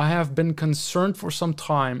 I have been concerned for some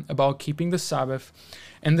time about keeping the Sabbath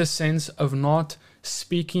in the sense of not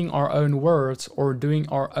speaking our own words or doing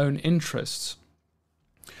our own interests.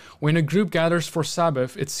 When a group gathers for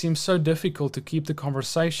Sabbath, it seems so difficult to keep the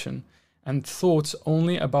conversation and thoughts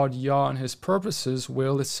only about Yah and his purposes,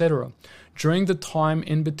 will, etc., during the time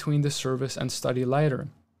in between the service and study later.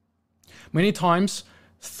 Many times,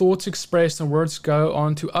 thoughts expressed and words go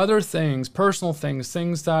on to other things, personal things,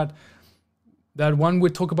 things that one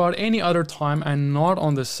would talk about any other time and not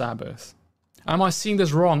on the Sabbath. Am I seeing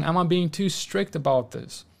this wrong? Am I being too strict about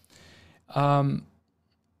this?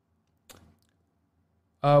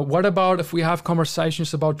 What about if we have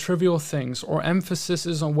conversations about trivial things or emphasis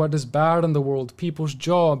is on what is bad in the world, people's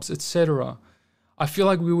jobs, etc.? I feel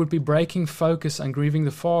like we would be breaking focus and grieving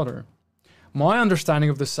the Father. My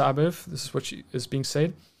understanding of the Sabbath, this is what is being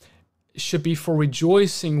said, should be for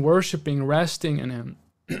rejoicing, worshiping, resting in Him,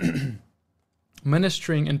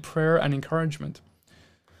 ministering in prayer and encouragement.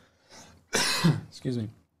 Excuse me.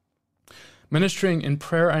 Ministering in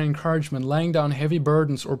prayer and encouragement, laying down heavy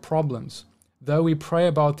burdens or problems, though we pray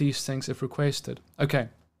about these things if requested. Okay.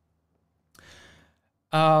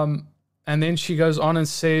 And then she goes on and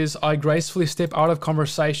says, I gracefully step out of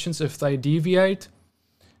conversations if they deviate.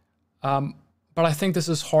 But I think this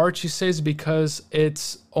is hard, she says, because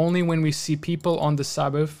it's only when we see people on the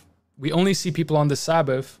Sabbath. We only see people on the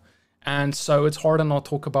Sabbath. And so it's hard to not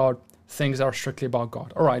talk about things that are strictly about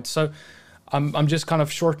God. All right. So I'm just kind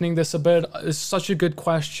of shortening this a bit. It's such a good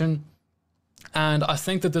question. And I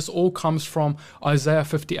think that this all comes from Isaiah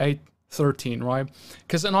 58:13, right?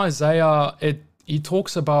 Because in Isaiah, he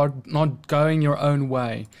talks about not going your own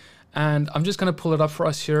way. And I'm just going to pull it up for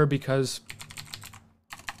us here because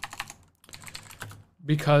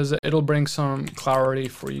it'll bring some clarity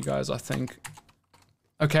for you guys, I think.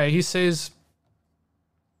 Okay, he says,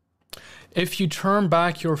 if you turn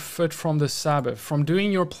back your foot from the Sabbath, from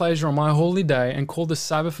doing your pleasure on my holy day, and call the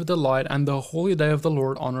Sabbath a delight and the holy day of the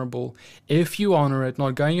Lord honorable, if you honor it,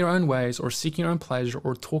 not going your own ways, or seeking your own pleasure,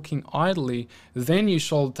 or talking idly, then you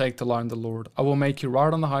shall take delight in the Lord. I will make you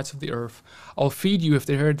ride on the heights of the earth. I'll feed you with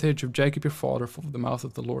the heritage of Jacob your father, for the mouth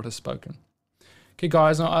of the Lord has spoken. Okay,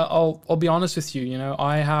 guys, I'll be honest with you. You know,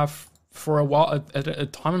 I have, for a while, at a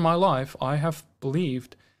time in my life, I have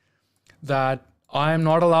believed that I am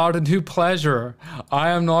not allowed to do pleasure. I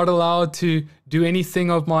am not allowed to do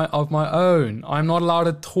anything of my own. I'm not allowed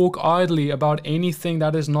to talk idly about anything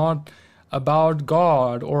that is not about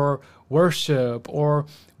God or worship or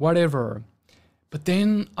whatever. But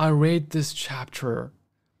then I read this chapter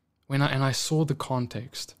and I saw the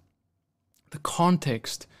context. The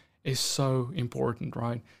context is so important,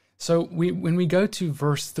 right? So when we go to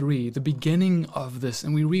verse 3, the beginning of this,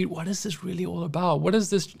 and we read, what is this really all about? What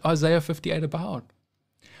is this Isaiah 58 about?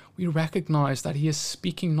 We recognize that he is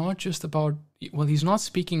speaking not just about, well, he's not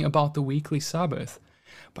speaking about the weekly Sabbath,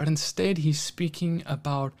 but instead he's speaking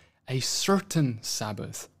about a certain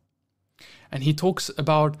Sabbath. And he talks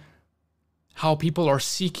about how people are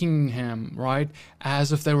seeking him, right?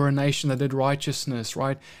 As if they were a nation that did righteousness,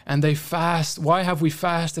 right? And they fast. Why have we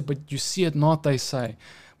fasted, but you see it not, they say.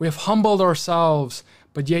 We have humbled ourselves,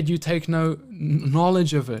 but yet you take no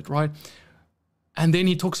knowledge of it, right? And then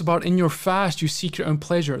he talks about in your fast, you seek your own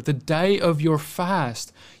pleasure. The day of your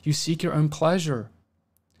fast, you seek your own pleasure.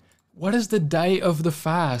 What is the day of the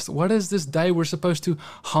fast? What is this day we're supposed to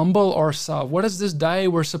humble ourselves? What is this day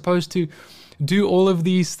we're supposed to do all of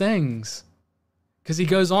these things? Because he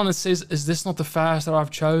goes on and says, is this not the fast that I've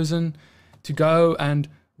chosen to go and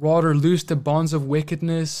rather loose the bonds of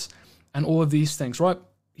wickedness and all of these things, right?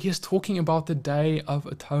 He is talking about the Day of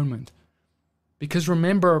Atonement. Because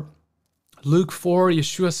remember, Luke 4,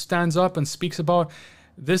 Yeshua stands up and speaks about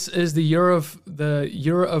this is the year of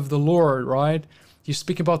the Lord, right? He's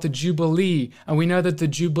speaking about the Jubilee. And we know that the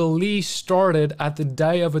Jubilee started at the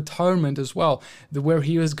Day of Atonement as well, where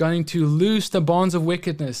he was going to loose the bonds of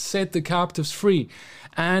wickedness, set the captives free.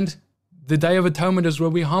 And the Day of Atonement is where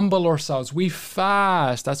we humble ourselves. We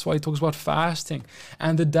fast. That's why he talks about fasting.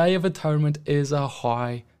 And the Day of Atonement is a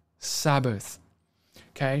high Sabbath.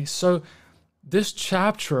 Okay, so this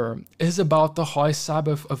chapter is about the high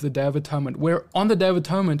Sabbath of the Day of Atonement, where on the Day of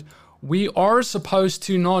Atonement, we are supposed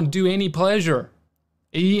to not do any pleasure.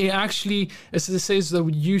 He actually, as it says, that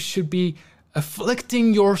you should be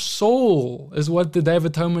afflicting your soul is what the Day of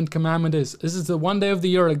Atonement commandment is. This is the one day of the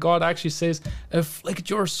year that God actually says, afflict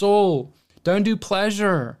your soul. Don't do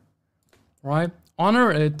pleasure, right?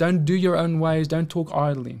 Honor it. Don't do your own ways. Don't talk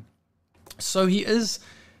idly. So he is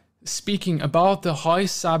speaking about the high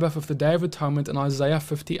Sabbath of the Day of Atonement in Isaiah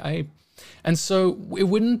 58. And so it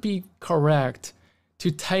wouldn't be correct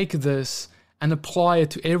to take this and apply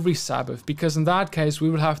it to every Sabbath, because in that case,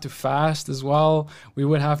 we would have to fast as well. We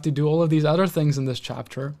would have to do all of these other things in this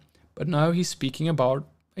chapter. But no, he's speaking about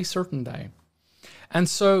a certain day. And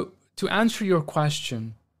so to answer your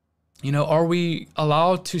question, are we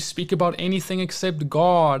allowed to speak about anything except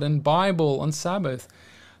God and Bible on Sabbath?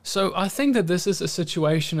 So I think that this is a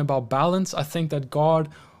situation about balance. I think that God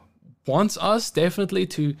wants us definitely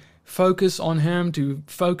to focus on him, to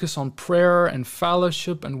focus on prayer and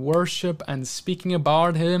fellowship and worship and speaking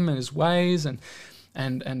about him and his ways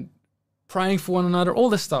and praying for one another, all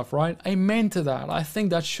this stuff, right? Amen to that. I think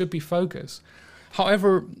that should be focus.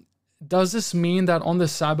 However, does this mean that on the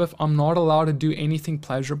Sabbath I'm not allowed to do anything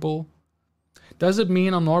pleasurable? Does it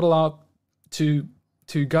mean I'm not allowed to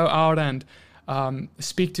go out and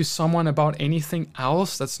speak to someone about anything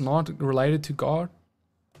else that's not related to God?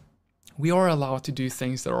 We are allowed to do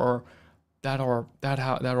things that are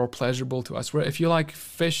pleasurable to us. Where if you like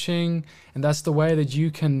fishing, and that's the way that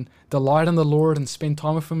you can delight in the Lord and spend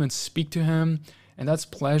time with him and speak to him, and that's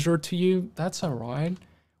pleasure to you, that's all right.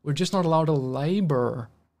 We're just not allowed to labor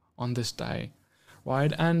on this day,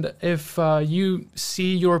 right? And if you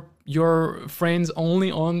see your friends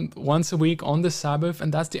only on once a week on the Sabbath,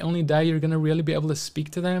 and that's the only day you're going to really be able to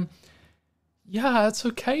speak to them, yeah, it's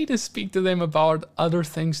okay to speak to them about other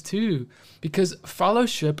things too, because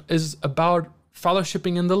fellowship is about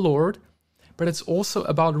fellowshipping in the Lord, but it's also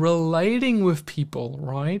about relating with people,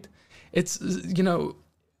 right? It's,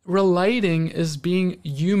 relating is being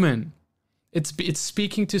human. It's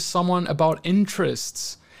speaking to someone about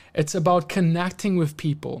interests. It's about connecting with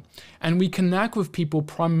people. And we connect with people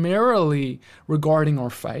primarily regarding our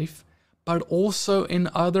faith, but also in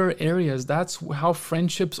other areas. That's how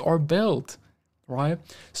friendships are built. Right?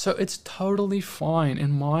 So it's totally fine,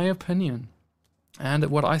 in my opinion, and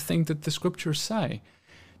what I think that the scriptures say,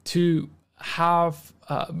 to have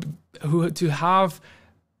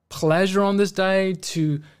pleasure on this day,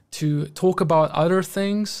 to talk about other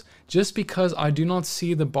things, just because I do not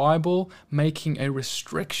see the Bible making a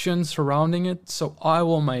restriction surrounding it, so I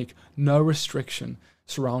will make no restriction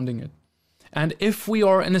surrounding it. And if we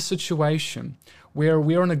are in a situation where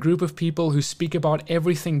we are in a group of people who speak about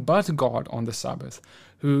everything but God on the Sabbath,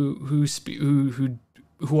 who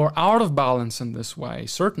are out of balance in this way,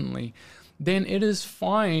 certainly, then it is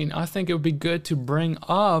fine. I think it would be good to bring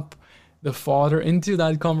up the Father into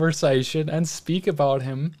that conversation and speak about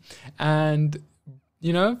him. And,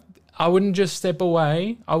 I wouldn't just step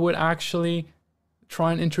away. I would actually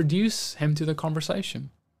try and introduce him to the conversation.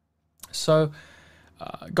 So,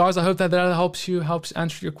 guys, I hope that helps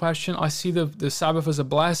answer your question. I see the Sabbath as a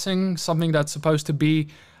blessing, something that's supposed to be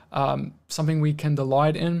something we can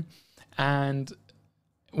delight in. And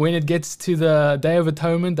when it gets to the Day of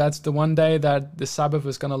Atonement, that's the one day that the Sabbath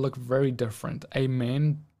is going to look very different.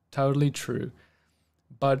 Amen. Totally true.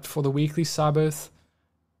 But for the weekly Sabbath,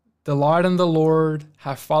 delight in the Lord,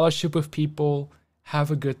 have fellowship with people, have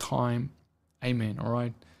a good time. Amen. All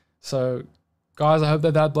right. So, guys, I hope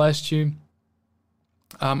that blessed you.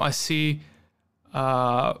 I see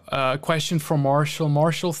a question from Marshall.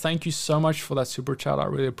 Marshall, thank you so much for that super chat. I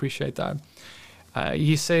really appreciate that.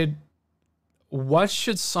 He said, what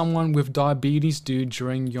should someone with diabetes do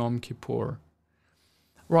during Yom Kippur?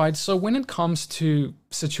 Right, so when it comes to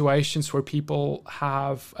situations where people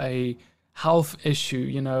have a health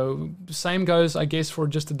issue, same goes, I guess, for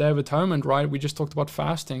just the Day of Atonement, right? We just talked about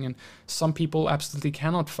fasting, and some people absolutely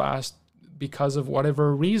cannot fast because of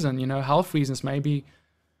whatever reason, health reasons, maybe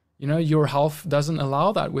your health doesn't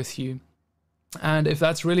allow that with you. And if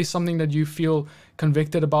that's really something that you feel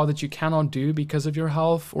convicted about that you cannot do because of your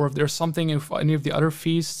health, or if there's something, if any of the other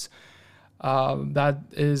feasts that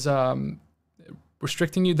is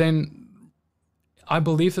restricting you, then I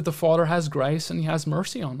believe that the Father has grace and he has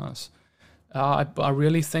mercy on us. I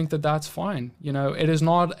really think that that's fine. It is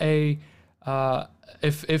not a,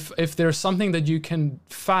 if there's something that you can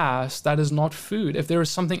fast, that is not food. If there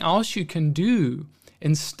is something else you can do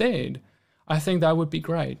instead, I think that would be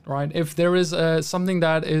great, right? If there is something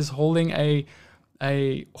that is holding a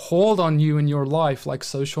hold on you in your life, like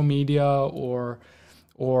social media or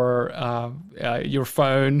your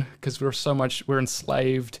phone, because we're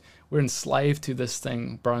enslaved to this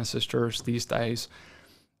thing, brothers and sisters, these days.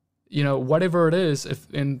 whatever it is,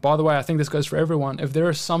 and by the way, I think this goes for everyone, if there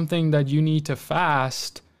is something that you need to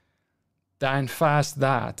fast, then fast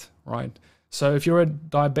that, right? So if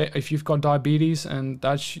you've got diabetes and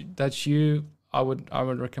that's you, I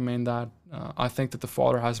would recommend that. I think that the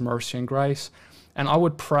Father has mercy and grace, and I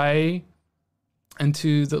would pray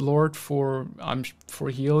into the Lord for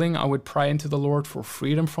healing. I would pray into the Lord for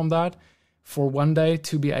freedom from that, for one day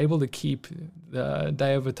to be able to keep the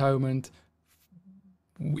Day of Atonement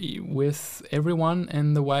with everyone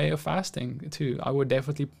in the way of fasting too. I would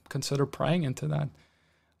definitely consider praying into that.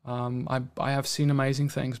 I have seen amazing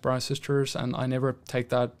things, brothers and sisters, and I never take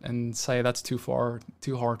that and say that's too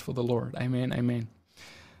hard for the Lord. Amen, amen.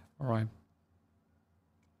 All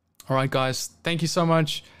right, guys. Thank you so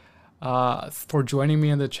much for joining me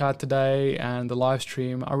in the chat today and the live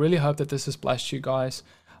stream. I really hope that this has blessed you guys.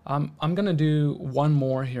 I'm gonna do one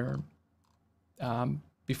more here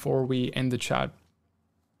before we end the chat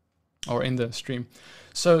or end the stream.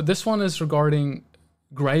 So this one is regarding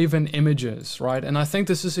graven images, right? And I think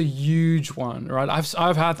this is a huge one, right?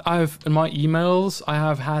 I've in my emails, I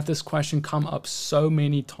have had this question come up so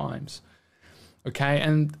many times. Okay,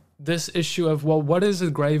 and this issue of, well, what is a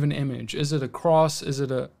graven image? Is it a cross?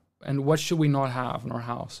 And what should we not have in our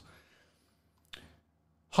house?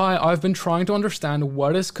 Hi, I've been trying to understand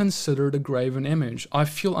what is considered a graven image. I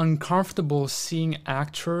feel uncomfortable seeing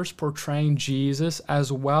actors portraying Jesus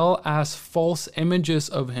as well as false images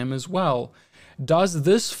of him as well. Does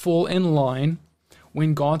this fall in line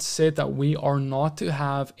when God said that we are not to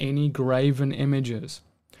have any graven images?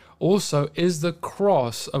 Also, is the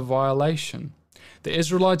cross a violation? The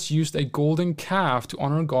Israelites used a golden calf to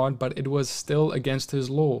honor God, but it was still against his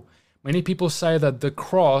law. Many people say that the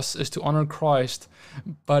cross is to honor Christ,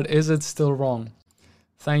 but is it still wrong?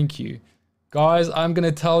 Thank you. Guys, I'm going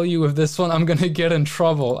to tell you with this one, I'm going to get in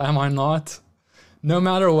trouble, am I not? No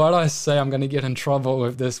matter what I say, I'm going to get in trouble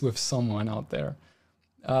with this with someone out there.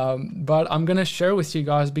 But I'm going to share with you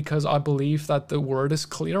guys because I believe that the word is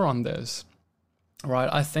clear on this, right?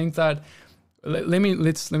 I think that, let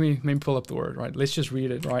me pull up the word, right? Let's just read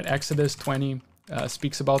it, right? Exodus 20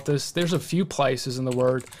 speaks about this. There's a few places in the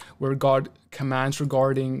word where God commands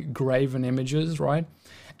regarding graven images, right?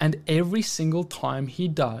 And every single time he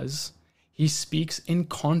does, he speaks in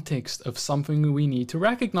context of something we need to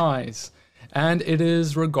recognize. And it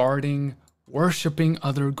is regarding worshiping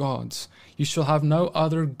other gods. You shall have no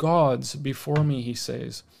other gods before me, he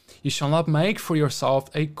says. You shall not make for yourself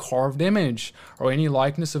a carved image or any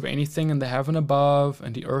likeness of anything in the heaven above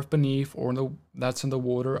and the earth beneath or that's in the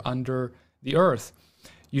water under the earth.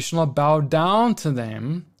 You shall not bow down to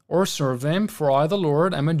them or serve them, for I, the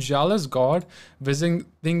Lord, am a jealous God, visiting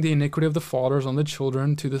the iniquity of the fathers on the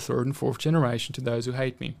children to the third and fourth generation, to those who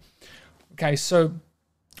hate me. Okay, so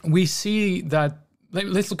we see that.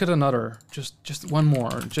 Let's look at another, just one more,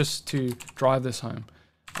 just to drive this home.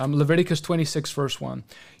 Leviticus 26, verse 1.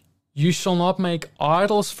 You shall not make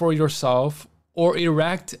idols for yourself or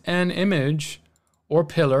erect an image or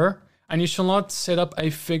pillar, and you shall not set up a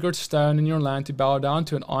figured stone in your land to bow down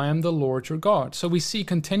to it. I am the Lord your God. So we see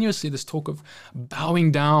continuously this talk of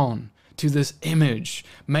bowing down to this image,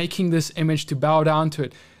 making this image to bow down to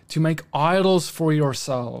it, to make idols for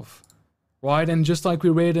yourself, right? And just like we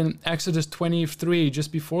read in Exodus 23,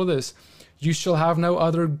 just before this, you shall have no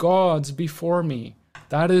other gods before me.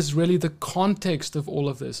 That is really the context of all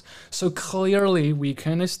of this. So clearly we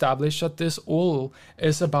can establish that this all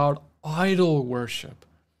is about idol worship,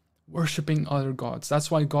 worshiping other gods.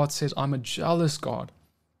 That's why God says, I'm a jealous God.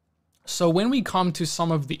 So when we come to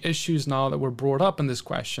some of the issues now that were brought up in this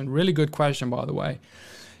question, really good question, by the way,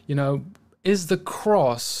 is the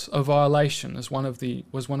cross a violation? Was one of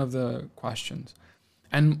the questions.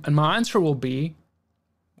 And my answer will be,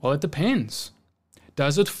 well, it depends.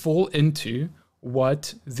 Does it fall into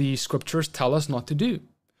what the scriptures tell us not to do?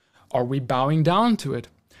 Are we bowing down to it?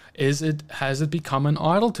 Has it become an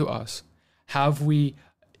idol to us? Are we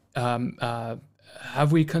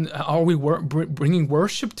bringing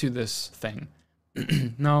worship to this thing?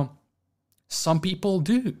 Now, some people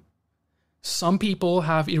do. Some people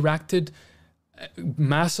have erected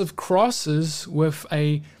massive crosses with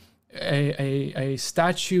a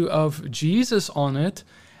statue of Jesus on it,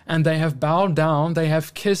 and they have bowed down, they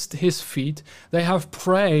have kissed his feet, they have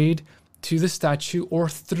prayed to the statue or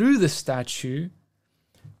through the statue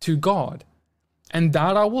to God. And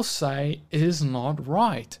that, I will say, is not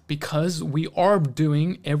right, because we are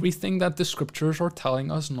doing everything that the scriptures are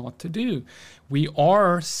telling us not to do. We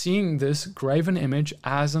are seeing this graven image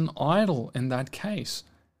as an idol in that case.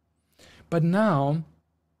 But now,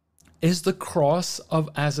 is the cross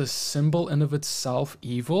as a symbol in of itself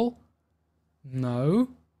evil? No.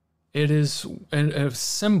 It is a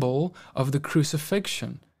symbol of the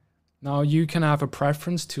crucifixion. Now, you can have a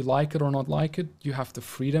preference to like it or not like it. You have the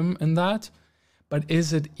freedom in that. But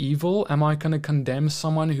is it evil? Am I going to condemn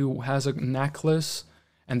someone who has a necklace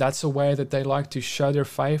and that's a way that they like to show their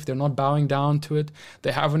faith? They're not bowing down to it.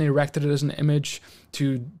 They haven't erected it as an image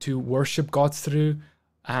to worship God through.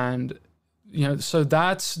 And, so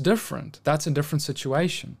that's different. That's a different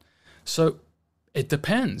situation. So it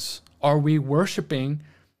depends. Are we worshiping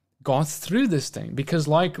God through this thing? Because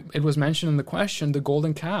like it was mentioned in the question, the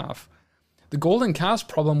golden calf. The golden calf's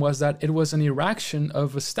problem was that it was an erection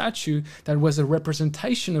of a statue that was a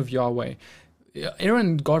representation of Yahweh.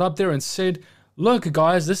 Aaron got up there and said, look,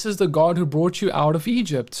 guys, this is the God who brought you out of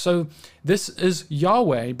Egypt. So this is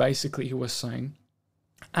Yahweh, basically, he was saying.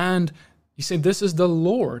 And he said, this is the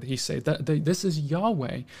Lord. He said that this is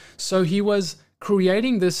Yahweh. So he was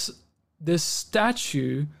creating this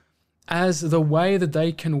statue as the way that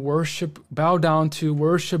they can worship, bow down to,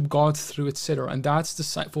 worship God through, etc. And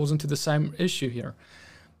falls into the same issue here.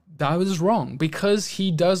 That was wrong, because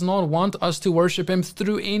he does not want us to worship him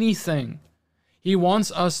through anything. He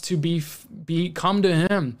wants us to come to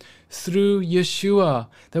him through Yeshua,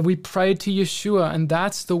 that we pray to Yeshua, and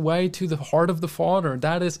that's the way to the heart of the Father.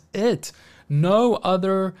 That is it. No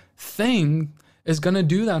other thing is going to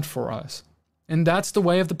do that for us. And that's the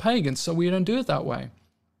way of the pagans, so we don't do it that way.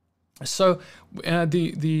 So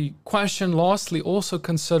the question lastly also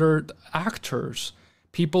considered actors,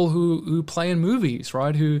 people who play in movies,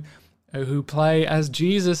 right? Who play as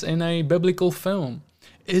Jesus in a biblical film.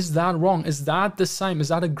 Is that wrong? Is that the same? Is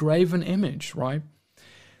that a graven image, right?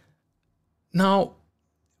 Now,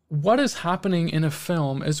 what is happening in a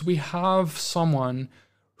film is we have someone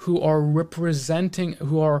who are representing,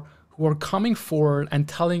 who are coming forward and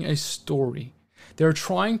telling a story. They're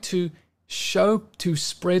trying to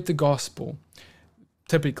spread the gospel.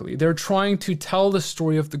 Typically, they're trying to tell the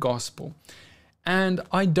story of the gospel. And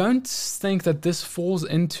I don't think that this falls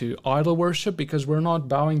into idol worship, because we're not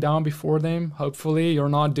bowing down before them. Hopefully you're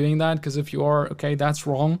not doing that, because if you are, okay, that's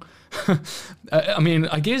wrong.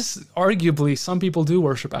 I guess arguably some people do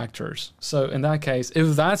worship actors. So in that case,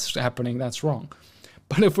 if that's happening, that's wrong.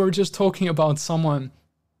 But if we're just talking about someone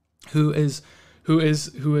who is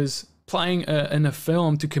playing in a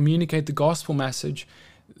film to communicate the gospel message,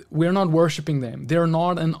 we're not worshiping them. They're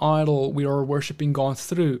not an idol we are worshiping God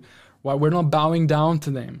through. Right? We're not bowing down to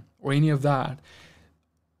them or any of that.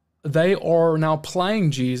 They are now playing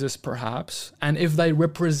Jesus, perhaps, and if they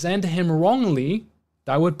represent him wrongly,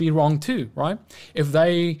 that would be wrong too, right? If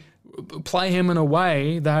they play him in a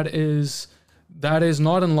way that is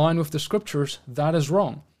not in line with the scriptures, that is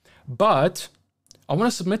wrong. But I want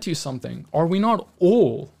to submit to you something. Are we not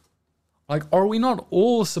all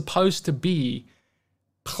supposed to be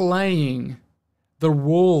playing the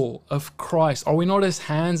role of Christ? Are we not his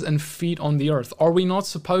hands and feet on the earth? Are we not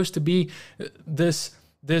supposed to be this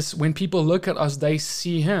when people look at us, they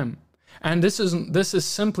see him? And this is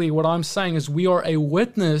simply what I'm saying is we are a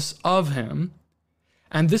witness of him.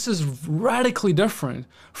 And this is radically different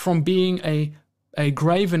from being a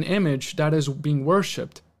graven image that is being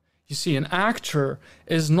worshipped. You see, an actor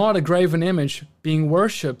is not a graven image being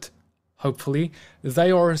worshipped, hopefully.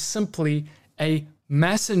 They are simply a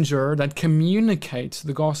messenger that communicates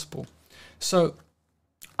the gospel. So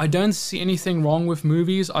I don't see anything wrong with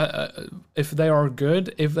movies if they are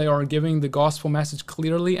good, if they are giving the gospel message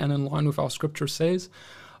clearly and in line with our scripture says.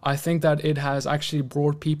 I think that it has actually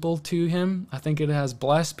brought people to him. I think it has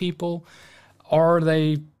blessed people. Are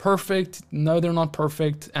they perfect? No, they're not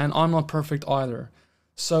perfect, and I'm not perfect either.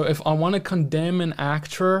 So if I want to condemn an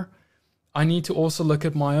actor, I need to also look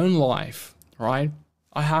at my own life, right?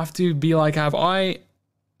 I have to be like, have I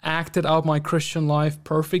acted out my Christian life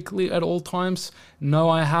perfectly at all times? No,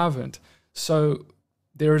 I haven't. So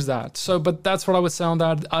there's that. So, but that's what I would say on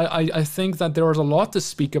that. I think that there is a lot to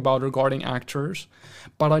speak about regarding actors,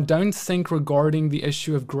 but I don't think regarding the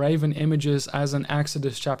issue of graven images as in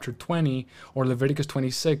Exodus chapter 20 or Leviticus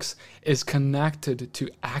 26 is connected to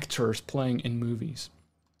actors playing in movies.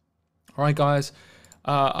 All right, guys.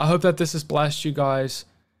 I hope that this has blessed you guys.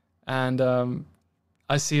 And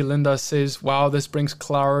I see Linda says, wow, this brings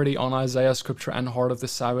clarity on Isaiah scripture and heart of the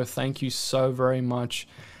Sabbath. Thank you so very much.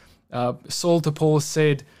 Saul to Paul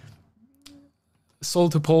said,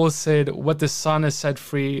 what the Son has set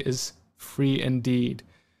free is free indeed.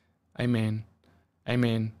 Amen.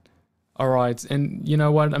 Amen. All right. And you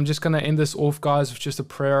know what? I'm just going to end this off, guys, with just a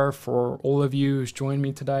prayer for all of you who's joined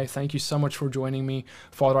me today. Thank you so much for joining me.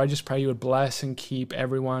 Father, I just pray you would bless and keep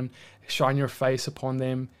everyone, shine your face upon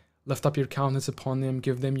them. Lift up your countenance upon them.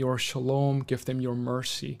 Give them your shalom. Give them your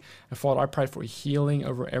mercy. And Father, I pray for healing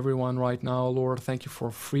over everyone right now, Lord. Thank you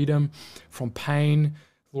for freedom from pain.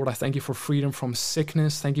 Lord, I thank you for freedom from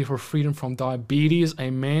sickness. Thank you for freedom from diabetes.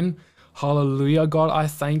 Amen. Hallelujah. God, I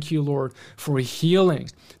thank you, Lord, for healing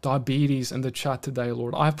diabetes in the chat today,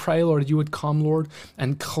 Lord. I pray, Lord, you would come, Lord,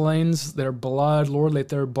 and cleanse their blood, Lord. Let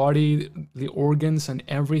their body, the organs and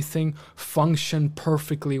everything function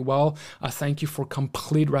perfectly well. I thank you for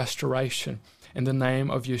complete restoration. In the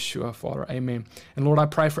name of Yeshua, Father. Amen. And Lord, I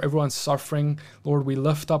pray for everyone suffering. Lord, we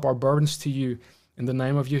lift up our burdens to you. In the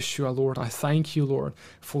name of Yeshua, Lord, I thank you, Lord,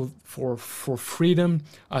 for freedom.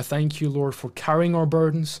 I thank you, Lord, for carrying our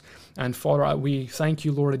burdens. And Father, we thank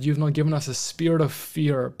you, Lord, that you've not given us a spirit of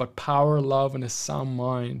fear, but power, love, and a sound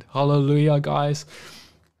mind. Hallelujah, guys.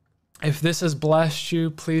 If this has blessed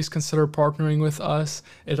you, please consider partnering with us.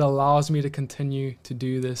 It allows me to continue to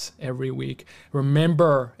do this every week.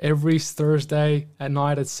 Remember, every Thursday at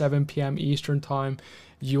night at 7 p.m. Eastern Time,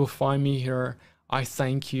 you'll find me here. I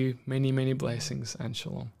thank you. Many, many blessings and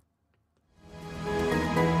shalom.